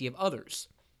safety of others.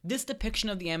 This depiction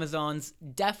of the Amazons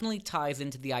definitely ties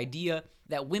into the idea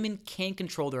that women can't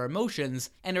control their emotions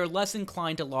and are less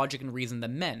inclined to logic and reason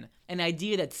than men, an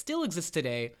idea that still exists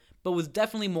today, but was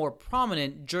definitely more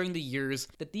prominent during the years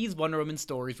that these Wonder Woman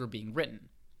stories were being written.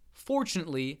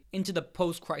 Fortunately, into the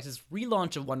post-crisis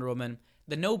relaunch of Wonder Woman,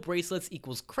 the no bracelets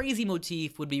equals crazy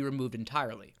motif would be removed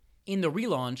entirely. In the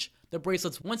relaunch, the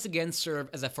bracelets once again serve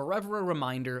as a forever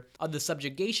reminder of the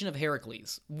subjugation of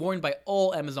Heracles, worn by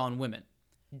all Amazon women.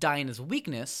 Diana's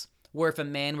weakness, where if a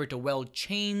man were to weld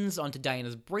chains onto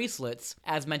Diana's bracelets,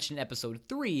 as mentioned in episode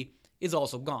 3, is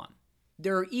also gone.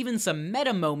 There are even some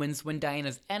meta moments when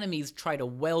Diana's enemies try to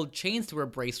weld chains to her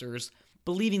bracers,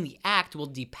 believing the act will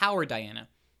depower Diana,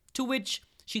 to which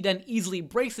She then easily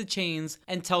breaks the chains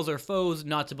and tells her foes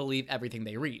not to believe everything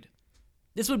they read.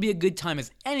 This would be a good time as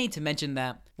any to mention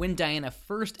that when Diana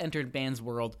first entered Ban's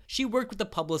world, she worked with the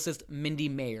publicist Mindy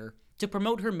Mayer to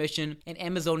promote her mission and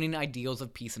Amazonian ideals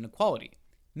of peace and equality.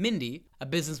 Mindy, a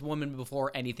businesswoman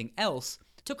before anything else,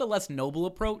 took a less noble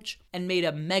approach and made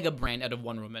a mega brand out of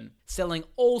Wonder Woman, selling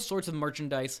all sorts of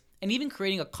merchandise and even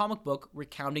creating a comic book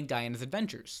recounting Diana's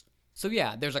adventures. So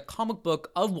yeah, there's a comic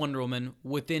book of Wonder Woman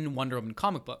within Wonder Woman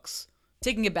comic books.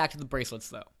 Taking it back to the bracelets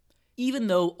though. Even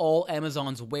though all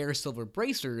Amazons wear silver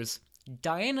bracers,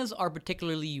 Diana's are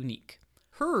particularly unique.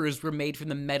 Hers were made from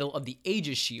the metal of the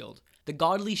Aegis shield, the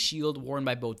godly shield worn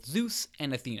by both Zeus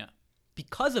and Athena.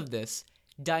 Because of this,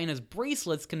 Diana's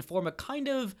bracelets can form a kind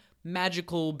of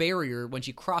magical barrier when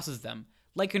she crosses them,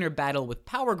 like in her battle with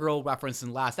Power Girl referenced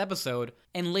in last episode,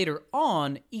 and later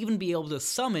on, even be able to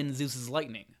summon Zeus's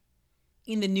lightning.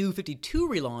 In the New 52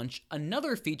 relaunch,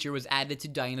 another feature was added to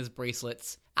Diana's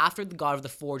bracelets after the god of the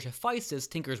forge Hephaestus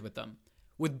tinkers with them.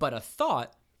 With but a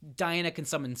thought, Diana can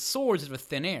summon swords out of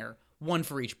thin air, one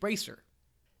for each bracer.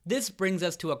 This brings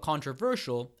us to a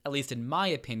controversial, at least in my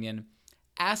opinion,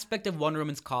 aspect of Wonder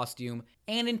Woman's costume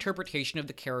and interpretation of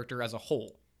the character as a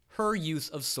whole: her use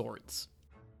of swords.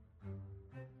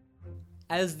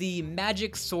 As the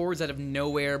magic swords out of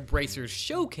nowhere bracers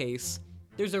showcase,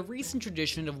 there's a recent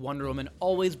tradition of Wonder Woman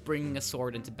always bringing a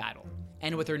sword into battle,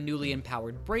 and with her newly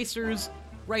empowered bracers,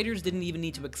 writers didn't even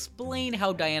need to explain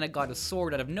how Diana got a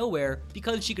sword out of nowhere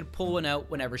because she could pull one out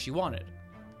whenever she wanted.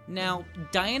 Now,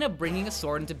 Diana bringing a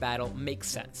sword into battle makes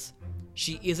sense.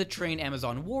 She is a trained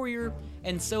Amazon warrior,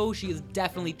 and so she is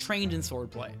definitely trained in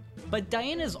swordplay. But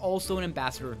Diana is also an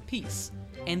ambassador of peace,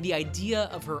 and the idea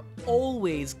of her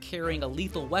always carrying a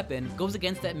lethal weapon goes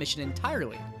against that mission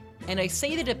entirely. And I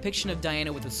say the depiction of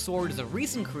Diana with a sword is a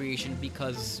recent creation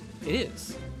because it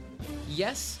is.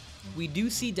 Yes, we do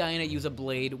see Diana use a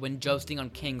blade when jousting on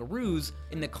kangaroos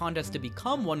in the contest to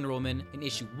become Wonder Woman in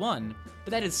issue 1, but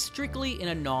that is strictly in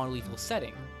a non-lethal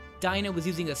setting. Diana was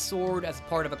using a sword as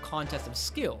part of a contest of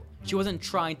skill. She wasn't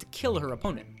trying to kill her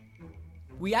opponent.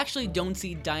 We actually don't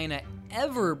see Diana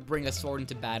ever bring a sword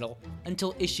into battle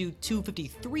until issue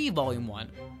 253 volume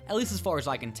 1, at least as far as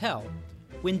I can tell,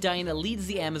 when Diana leads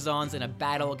the Amazons in a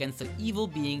battle against an evil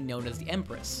being known as the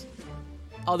Empress.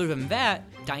 Other than that,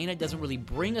 Diana doesn't really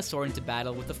bring a sword into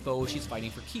battle with the foe she's fighting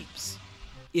for keeps.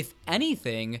 If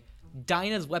anything,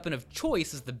 Diana's weapon of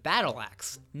choice is the battle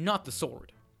axe, not the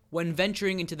sword. When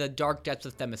venturing into the dark depths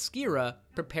of Themyscira,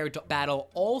 prepared to battle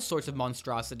all sorts of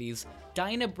monstrosities,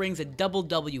 Diana brings a double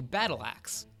W battle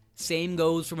axe. Same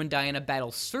goes for when Diana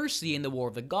battles Circe in the War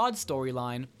of the Gods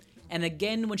storyline, and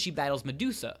again when she battles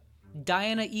Medusa.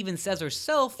 Diana even says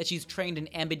herself that she's trained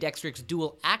in ambidextrous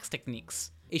dual axe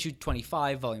techniques, issue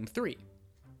 25, volume 3.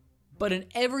 But in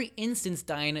every instance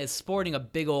Diana is sporting a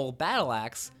big ol' battle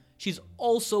axe, she's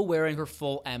also wearing her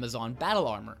full Amazon battle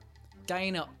armor.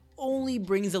 Diana only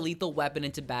brings a lethal weapon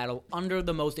into battle under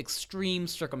the most extreme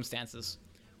circumstances,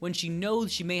 when she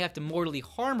knows she may have to mortally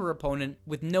harm her opponent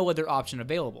with no other option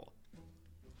available.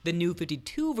 The New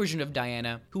 52 version of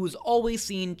Diana, who is always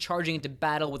seen charging into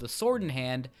battle with a sword in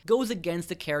hand, goes against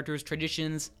the character's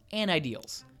traditions and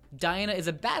ideals. Diana is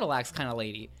a battle axe kind of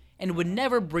lady, and would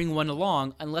never bring one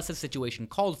along unless a situation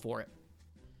called for it.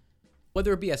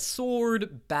 Whether it be a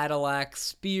sword, battle axe,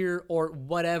 spear, or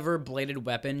whatever bladed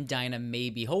weapon Diana may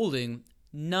be holding,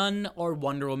 none are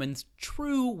Wonder Woman's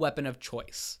true weapon of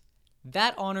choice.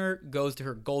 That honor goes to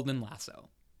her golden lasso.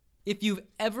 If you've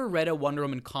ever read a Wonder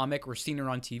Woman comic or seen her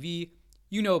on TV,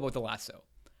 you know about the lasso.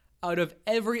 Out of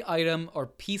every item or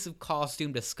piece of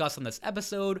costume discussed on this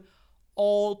episode,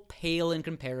 all pale in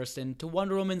comparison to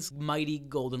Wonder Woman's mighty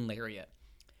golden lariat.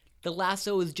 The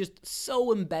lasso is just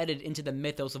so embedded into the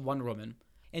mythos of Wonder Woman,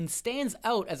 and stands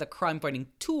out as a crime-fighting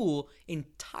tool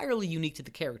entirely unique to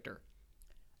the character.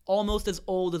 Almost as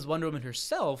old as Wonder Woman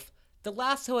herself, the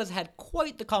lasso has had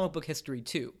quite the comic book history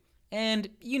too. And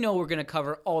you know we're going to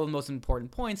cover all the most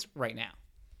important points right now.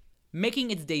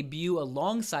 Making its debut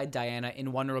alongside Diana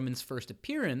in Wonder Woman's first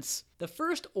appearance, the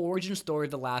first origin story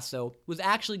of the lasso was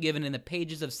actually given in the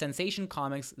pages of Sensation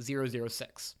Comics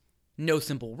 006. No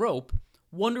simple rope,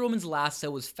 Wonder Woman's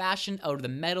lasso was fashioned out of the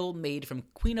metal made from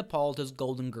Queen Hippolyta's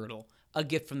golden girdle, a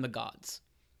gift from the gods.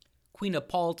 Queen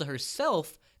Hippolyta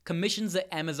herself commissions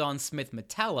the Amazon smith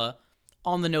Metalla,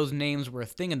 on-the-nose names were a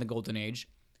thing in the Golden Age,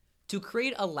 to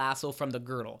create a lasso from the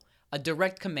girdle, a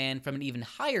direct command from an even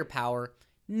higher power,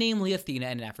 namely Athena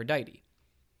and Aphrodite.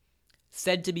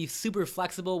 Said to be super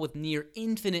flexible with near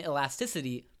infinite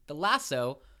elasticity, the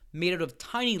lasso, made out of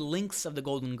tiny links of the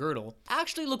golden girdle,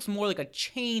 actually looks more like a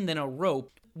chain than a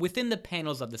rope within the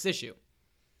panels of this issue.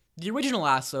 The original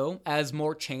lasso, as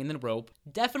more chain than rope,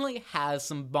 definitely has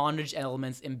some bondage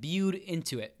elements imbued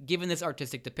into it, given this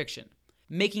artistic depiction.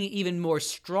 Making it even more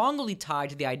strongly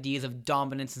tied to the ideas of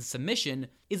dominance and submission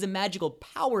is a magical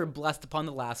power blessed upon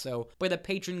the lasso by the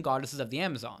patron goddesses of the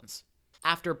Amazons.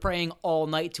 After praying all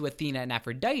night to Athena and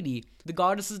Aphrodite, the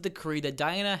goddesses decree that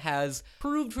Diana has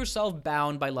proved herself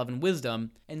bound by love and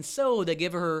wisdom, and so they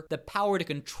give her the power to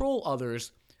control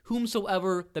others.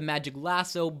 Whomsoever the magic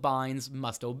lasso binds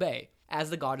must obey, as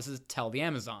the goddesses tell the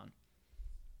Amazon.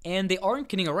 And they aren't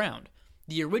kidding around.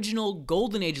 The original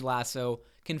Golden Age lasso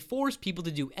can force people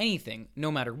to do anything,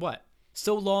 no matter what.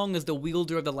 So long as the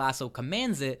wielder of the lasso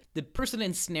commands it, the person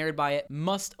ensnared by it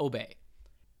must obey.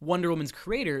 Wonder Woman's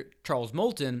creator, Charles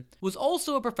Moulton, was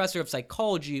also a professor of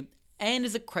psychology and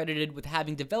is accredited with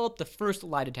having developed the first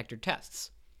lie detector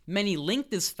tests. Many link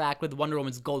this fact with Wonder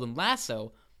Woman's golden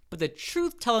lasso, but the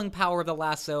truth-telling power of the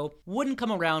lasso wouldn't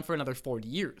come around for another 40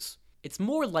 years. It's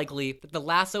more likely that the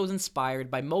lasso is inspired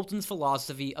by Moulton's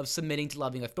philosophy of submitting to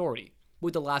loving authority.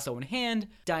 With the lasso in hand,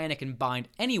 Diana can bind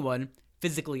anyone,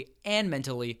 physically and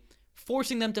mentally,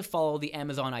 forcing them to follow the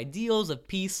Amazon ideals of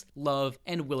peace, love,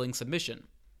 and willing submission.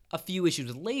 A few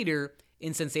issues later,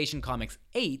 in Sensation Comics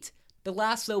 8, the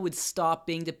lasso would stop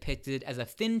being depicted as a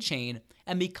thin chain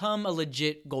and become a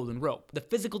legit golden rope, the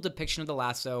physical depiction of the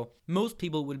lasso most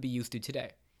people would be used to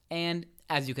today. And,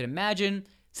 as you can imagine,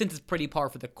 since it's pretty par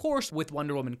for the course with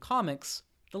Wonder Woman comics,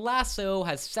 the lasso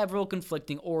has several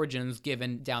conflicting origins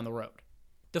given down the road.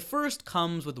 The first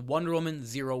comes with Wonder Woman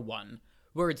 01,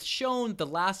 where it's shown the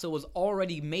lasso was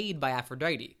already made by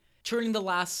Aphrodite, turning the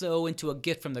lasso into a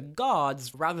gift from the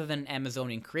gods rather than an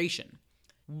Amazonian creation.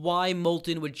 Why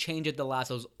Moulton would change at the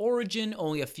lasso's origin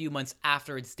only a few months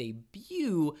after its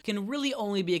debut can really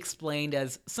only be explained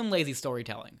as some lazy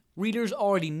storytelling. Readers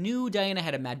already knew Diana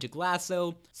had a magic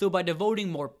lasso, so by devoting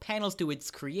more panels to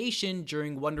its creation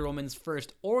during Wonder Woman's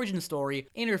first origin story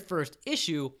in her first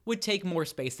issue would take more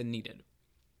space than needed.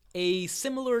 A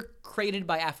similar created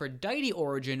by Aphrodite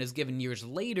origin is given years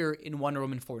later in Wonder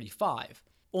Woman 45,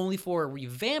 only for a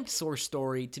revamped source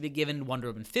story to be given in Wonder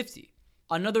Woman 50.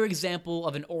 Another example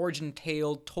of an origin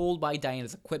tale told by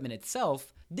Diana's equipment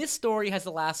itself, this story has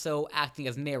the lasso acting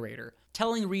as narrator,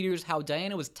 telling readers how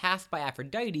Diana was tasked by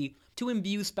Aphrodite to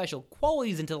imbue special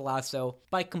qualities into the lasso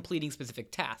by completing specific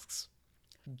tasks.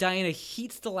 Diana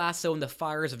heats the lasso in the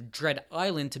fires of Dread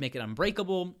Island to make it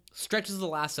unbreakable, stretches the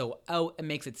lasso out and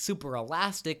makes it super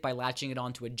elastic by latching it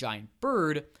onto a giant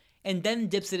bird, and then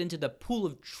dips it into the Pool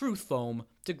of Truth foam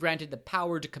to grant it the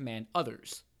power to command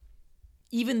others.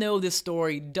 Even though this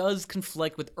story does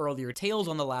conflict with earlier tales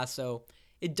on the lasso,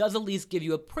 it does at least give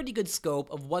you a pretty good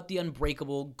scope of what the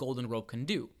unbreakable golden rope can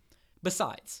do.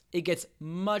 Besides, it gets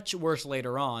much worse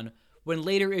later on, when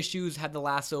later issues have the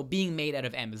lasso being made out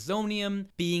of Amazonium,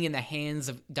 being in the hands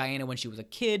of Diana when she was a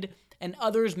kid, and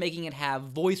others making it have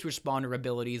voice responder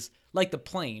abilities like the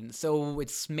plane, so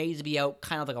it's made to be out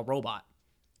kind of like a robot.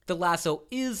 The lasso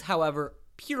is, however,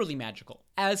 purely magical,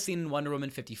 as seen in Wonder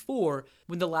Woman 54,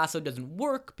 when the lasso doesn't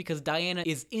work because Diana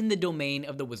is in the domain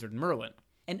of the wizard Merlin,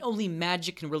 and only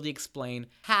magic can really explain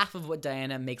half of what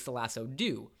Diana makes the lasso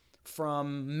do,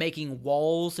 from making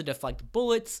walls to deflect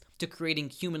bullets, to creating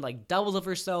human-like doubles of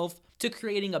herself, to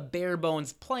creating a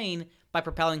bare-bones plane by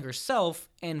propelling herself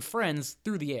and friends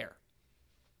through the air.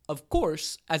 Of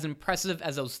course, as impressive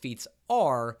as those feats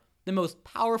are, the most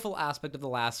powerful aspect of the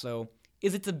lasso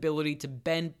is its ability to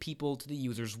bend people to the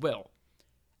user's will.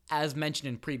 As mentioned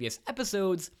in previous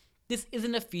episodes, this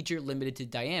isn't a feature limited to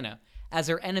Diana, as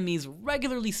her enemies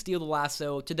regularly steal the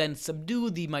lasso to then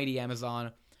subdue the mighty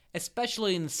Amazon,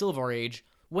 especially in the Silver Age,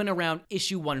 when around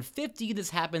issue 150 this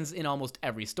happens in almost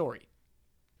every story.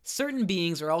 Certain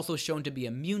beings are also shown to be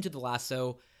immune to the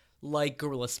lasso, like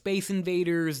gorilla space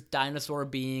invaders, dinosaur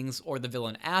beings, or the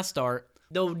villain Astarte,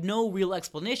 though no real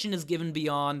explanation is given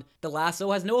beyond the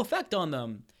lasso has no effect on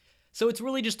them. So it's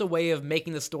really just a way of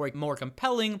making the story more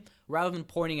compelling rather than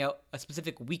pointing out a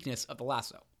specific weakness of the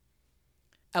lasso.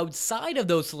 Outside of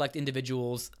those select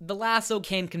individuals, the lasso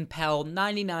can compel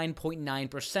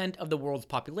 99.9% of the world's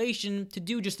population to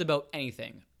do just about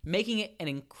anything, making it an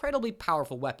incredibly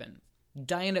powerful weapon.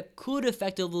 Diana could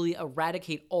effectively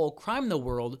eradicate all crime in the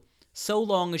world, so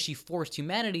long as she forced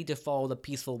humanity to follow the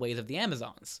peaceful ways of the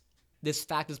Amazons. This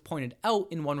fact is pointed out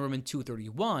in Wonder Woman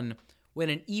 231, when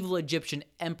an evil Egyptian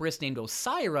empress named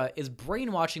Osira is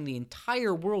brainwashing the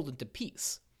entire world into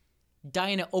peace.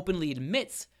 Diana openly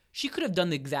admits she could have done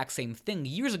the exact same thing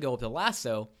years ago with the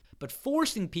lasso, but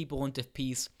forcing people into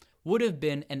peace would have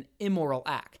been an immoral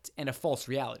act and a false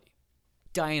reality.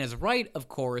 Diana's right, of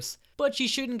course, but she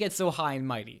shouldn't get so high and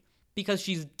mighty. because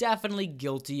she's definitely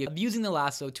guilty of using the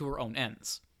lasso to her own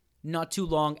ends. Not too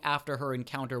long after her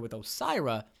encounter with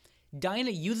Osira,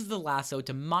 Diana uses the lasso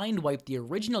to mind-wipe the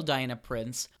original Diana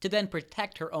Prince to then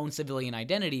protect her own civilian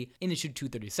identity in issue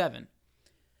 237.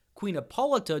 Queen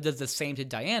Hippolyta does the same to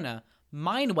Diana,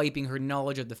 mind-wiping her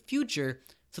knowledge of the future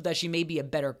so that she may be a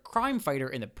better crime fighter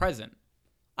in the present.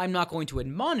 I'm not going to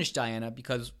admonish Diana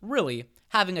because, really,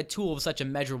 having a tool of such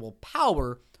immeasurable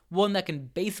power, one that can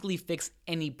basically fix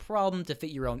any problem to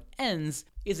fit your own ends,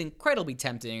 is incredibly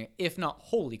tempting, if not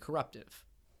wholly corruptive.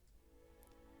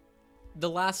 The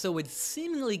lasso would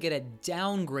seemingly get a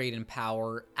downgrade in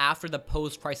power after the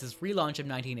post-crisis relaunch of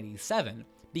 1987,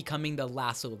 becoming the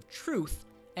Lasso of Truth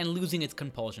and losing its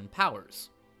compulsion powers.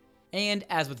 And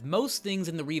as with most things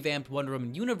in the revamped Wonder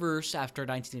Woman universe after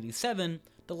 1987,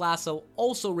 the lasso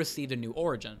also received a new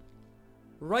origin.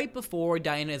 Right before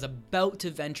Diana is about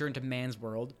to venture into man's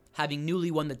world, having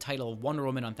newly won the title of Wonder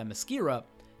Woman on Themyscira,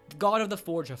 the god of the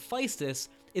Forge Hephaestus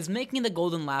is making the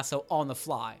golden lasso on the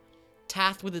fly,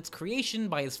 tasked with its creation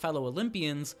by his fellow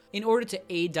Olympians in order to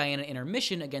aid Diana in her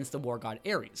mission against the war god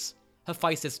Ares.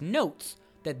 Hephaestus notes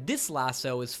that this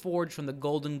lasso is forged from the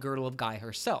golden girdle of Gaia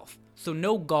herself, so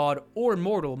no god or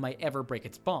mortal might ever break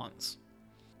its bonds.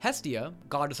 Hestia,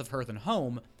 goddess of hearth and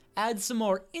home, adds some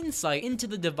more insight into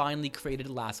the divinely created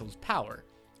lasso's power.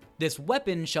 This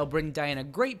weapon shall bring Diana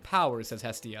great power, says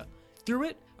Hestia. Through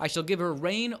it, I shall give her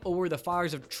reign over the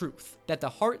fires of truth, that the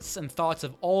hearts and thoughts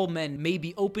of all men may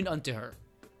be opened unto her.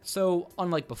 So,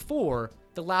 unlike before,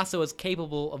 the lasso is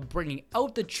capable of bringing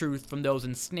out the truth from those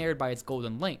ensnared by its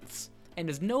golden lengths, and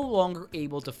is no longer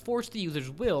able to force the user's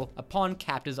will upon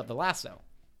captives of the lasso.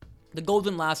 The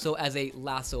golden lasso as a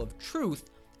lasso of truth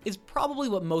is probably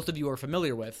what most of you are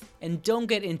familiar with, and don't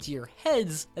get into your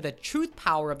heads that the truth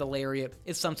power of the lariat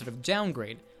is some sort of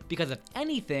downgrade, because if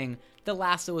anything, the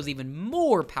lasso is even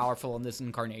more powerful in this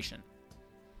incarnation.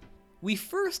 We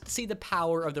first see the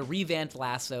power of the revamped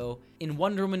lasso in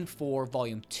Wonder Woman 4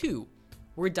 Volume 2,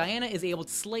 where Diana is able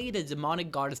to slay the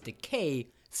demonic goddess Decay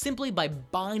simply by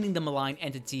binding the malign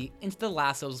entity into the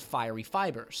lasso's fiery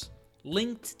fibers.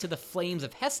 Linked to the flames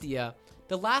of Hestia,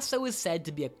 the lasso is said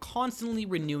to be a constantly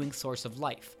renewing source of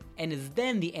life, and is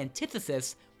then the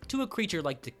antithesis to a creature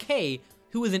like Decay,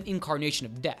 who is an incarnation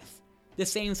of death. The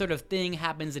same sort of thing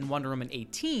happens in Wonder Woman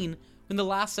 18, when the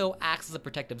lasso acts as a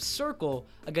protective circle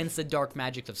against the dark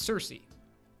magics of Circe.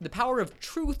 The power of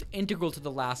truth integral to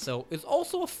the lasso is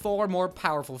also a far more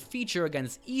powerful feature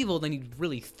against evil than you'd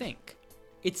really think.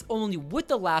 It's only with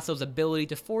the lasso's ability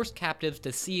to force captives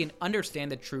to see and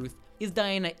understand the truth is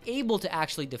Diana able to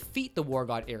actually defeat the war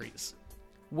god Ares.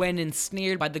 When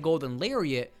ensnared by the golden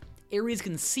lariat, Ares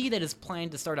can see that his plan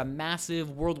to start a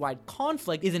massive worldwide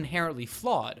conflict is inherently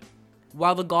flawed.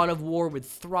 While the god of war would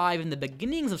thrive in the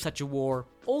beginnings of such a war,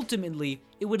 ultimately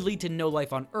it would lead to no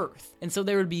life on Earth, and so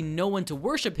there would be no one to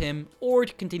worship him or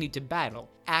to continue to battle,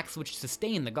 acts which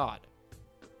sustain the god.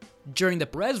 During the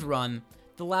Perez run,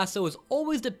 the lasso is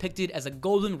always depicted as a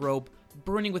golden rope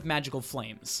burning with magical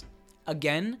flames.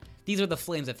 Again, these are the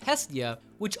flames of Hestia,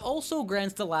 which also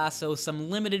grants the lasso some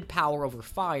limited power over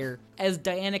fire, as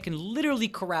Diana can literally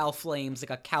corral flames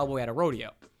like a cowboy at a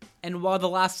rodeo. And while the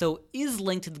lasso is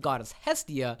linked to the goddess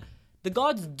Hestia, the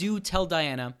gods do tell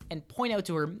Diana, and point out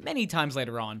to her many times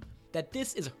later on, that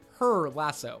this is her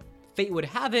lasso. Fate would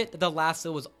have it that the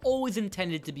lasso was always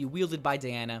intended to be wielded by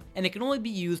Diana, and it can only be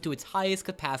used to its highest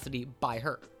capacity by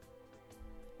her.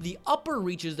 The upper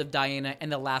reaches of Diana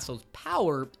and the lasso's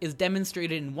power is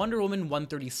demonstrated in Wonder Woman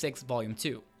 136 Volume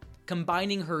 2.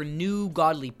 Combining her new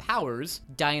godly powers,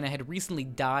 Diana had recently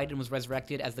died and was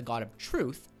resurrected as the god of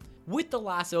truth, with the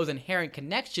lasso's inherent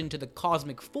connection to the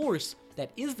cosmic force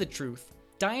that is the truth,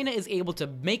 Diana is able to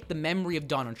make the memory of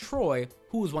Donna Troy,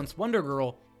 who was once Wonder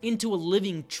Girl, into a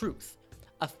living truth,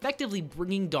 effectively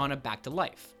bringing Donna back to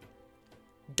life.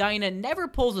 Diana never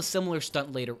pulls a similar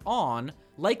stunt later on,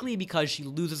 likely because she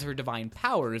loses her divine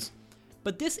powers,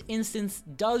 but this instance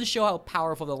does show how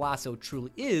powerful the lasso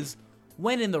truly is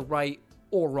when in the right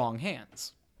or wrong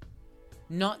hands.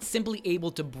 Not simply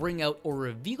able to bring out or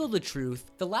reveal the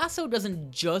truth, the lasso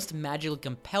doesn't just magically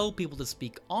compel people to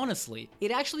speak honestly,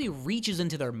 it actually reaches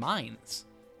into their minds.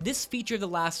 This feature of the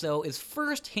lasso is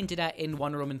first hinted at in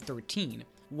Wonder Woman 13,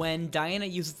 when Diana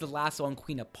uses the lasso on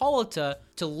Queen Hippolyta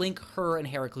to link her and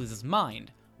Heracles'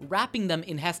 mind, wrapping them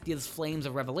in Hestia's flames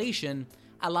of revelation,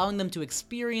 allowing them to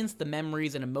experience the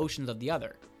memories and emotions of the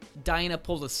other. Diana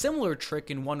pulls a similar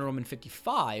trick in Wonder Woman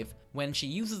 55, when she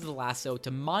uses the lasso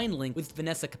to mind link with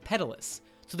Vanessa Capitolis,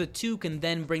 so the two can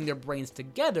then bring their brains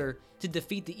together to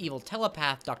defeat the evil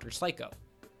telepath Dr. Psycho.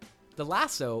 The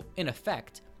lasso, in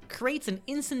effect, creates an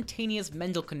instantaneous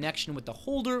mental connection with the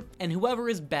holder and whoever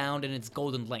is bound in its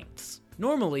golden lengths.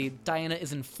 Normally, Diana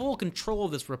is in full control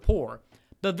of this rapport,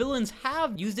 but villains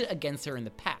have used it against her in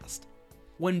the past.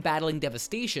 When battling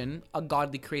Devastation, a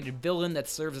godly created villain that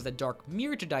serves as a dark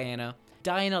mirror to Diana,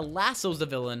 Diana lassos the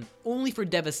villain, only for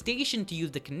Devastation to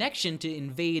use the connection to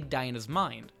invade Diana's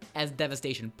mind. As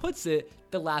Devastation puts it,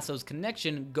 the lasso's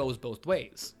connection goes both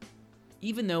ways.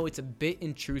 Even though it's a bit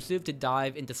intrusive to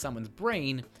dive into someone's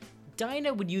brain,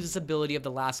 Diana would use this ability of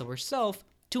the lasso herself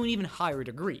to an even higher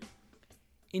degree.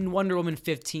 In Wonder Woman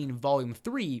 15 Volume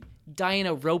 3,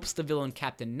 Diana ropes the villain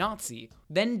Captain Nazi,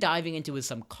 then diving into his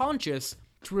subconscious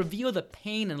to reveal the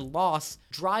pain and loss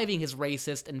driving his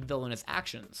racist and villainous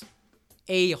actions.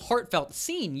 A heartfelt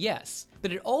scene, yes,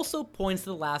 but it also points to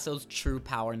the lasso's true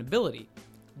power and ability.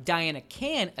 Diana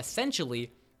can,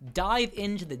 essentially, dive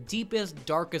into the deepest,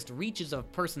 darkest reaches of a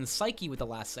person's psyche with the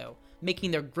lasso,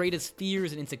 making their greatest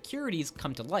fears and insecurities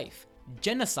come to life.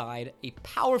 Genocide, a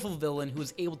powerful villain who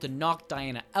is able to knock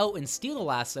Diana out and steal the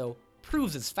lasso,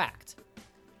 proves this fact.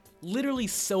 Literally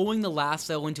sewing the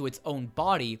lasso into its own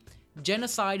body,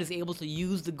 Genocide is able to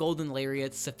use the Golden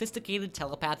Lariat's sophisticated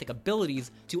telepathic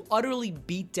abilities to utterly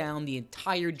beat down the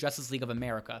entire Justice League of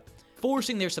America,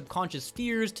 forcing their subconscious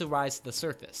fears to rise to the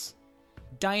surface.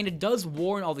 Diana does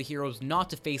warn all the heroes not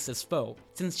to face this foe,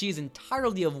 since she is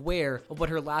entirely aware of what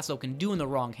her lasso can do in the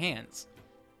wrong hands.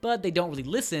 But they don't really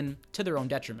listen, to their own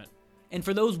detriment. And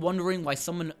for those wondering why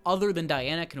someone other than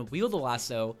Diana can wield the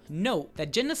lasso, note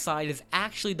that Genocide is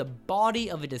actually the body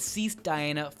of a deceased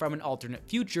Diana from an alternate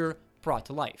future brought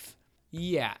to life.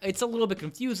 Yeah, it's a little bit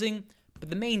confusing, but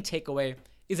the main takeaway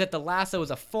is that the lasso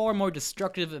is a far more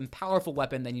destructive and powerful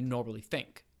weapon than you normally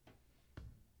think.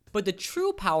 But the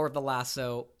true power of the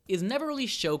lasso is never really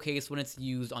showcased when it's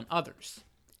used on others.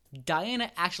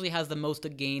 Diana actually has the most to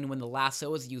gain when the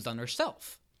lasso is used on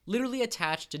herself. Literally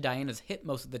attached to Diana's hip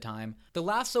most of the time, the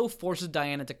lasso forces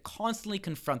Diana to constantly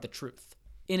confront the truth.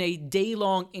 In a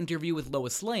day-long interview with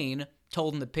Lois Lane,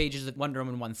 told in the pages of Wonder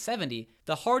Woman 170,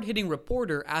 the hard-hitting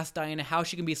reporter asked Diana how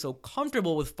she can be so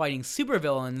comfortable with fighting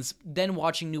supervillains, then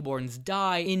watching newborns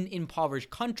die in impoverished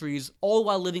countries, all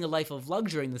while living a life of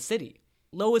luxury in the city.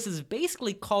 Lois is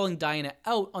basically calling Diana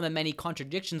out on the many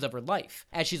contradictions of her life,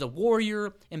 as she's a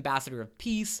warrior, ambassador of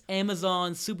peace,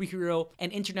 Amazon, superhero,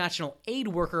 and international aid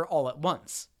worker all at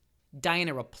once.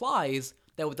 Diana replies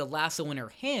that with the lasso in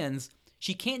her hands,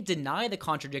 she can't deny the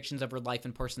contradictions of her life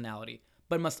and personality,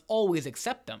 but must always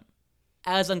accept them.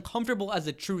 As uncomfortable as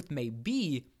the truth may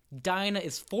be, Diana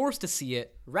is forced to see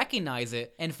it, recognize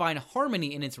it, and find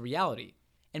harmony in its reality.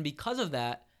 And because of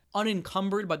that,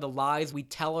 unencumbered by the lies we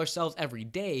tell ourselves every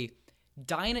day,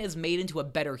 Diana is made into a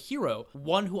better hero,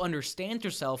 one who understands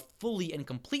herself fully and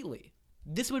completely.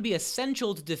 This would be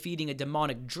essential to defeating a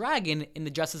demonic dragon in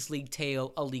the Justice League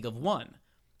tale A League of One.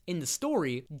 In the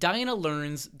story, Diana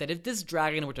learns that if this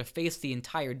dragon were to face the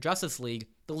entire Justice League,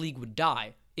 the League would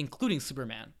die, including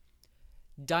Superman.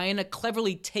 Diana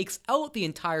cleverly takes out the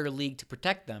entire League to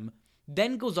protect them,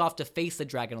 then goes off to face the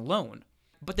dragon alone.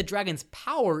 But the dragon's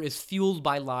power is fueled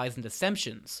by lies and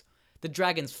deceptions. The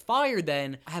dragon's fire,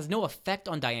 then, has no effect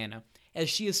on Diana, as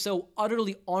she is so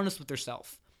utterly honest with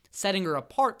herself, setting her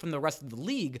apart from the rest of the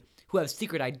League, who have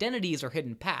secret identities or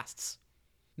hidden pasts.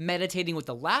 Meditating with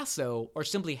the lasso, or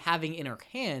simply having it in her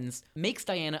hands, makes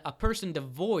Diana a person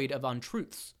devoid of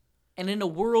untruths. And in a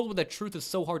world where the truth is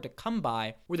so hard to come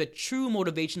by, where the true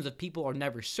motivations of people are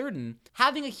never certain,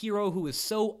 having a hero who is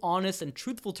so honest and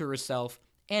truthful to herself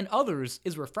and others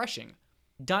is refreshing.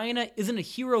 Diana isn't a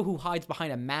hero who hides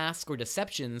behind a mask or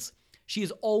deceptions. She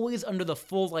is always under the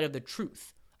full light of the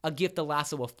truth, a gift the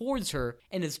lasso affords her,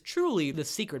 and is truly the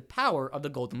secret power of the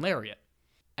Golden Lariat.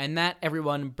 And that,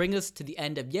 everyone, brings us to the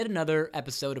end of yet another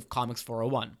episode of Comics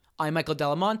 401. I'm Michael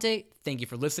Delamonte. Thank you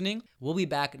for listening. We'll be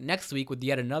back next week with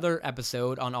yet another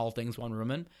episode on all things Wonder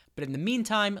Woman. But in the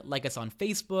meantime, like us on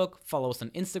Facebook, follow us on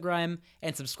Instagram,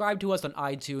 and subscribe to us on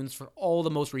iTunes for all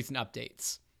the most recent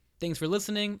updates. Thanks for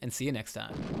listening, and see you next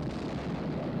time.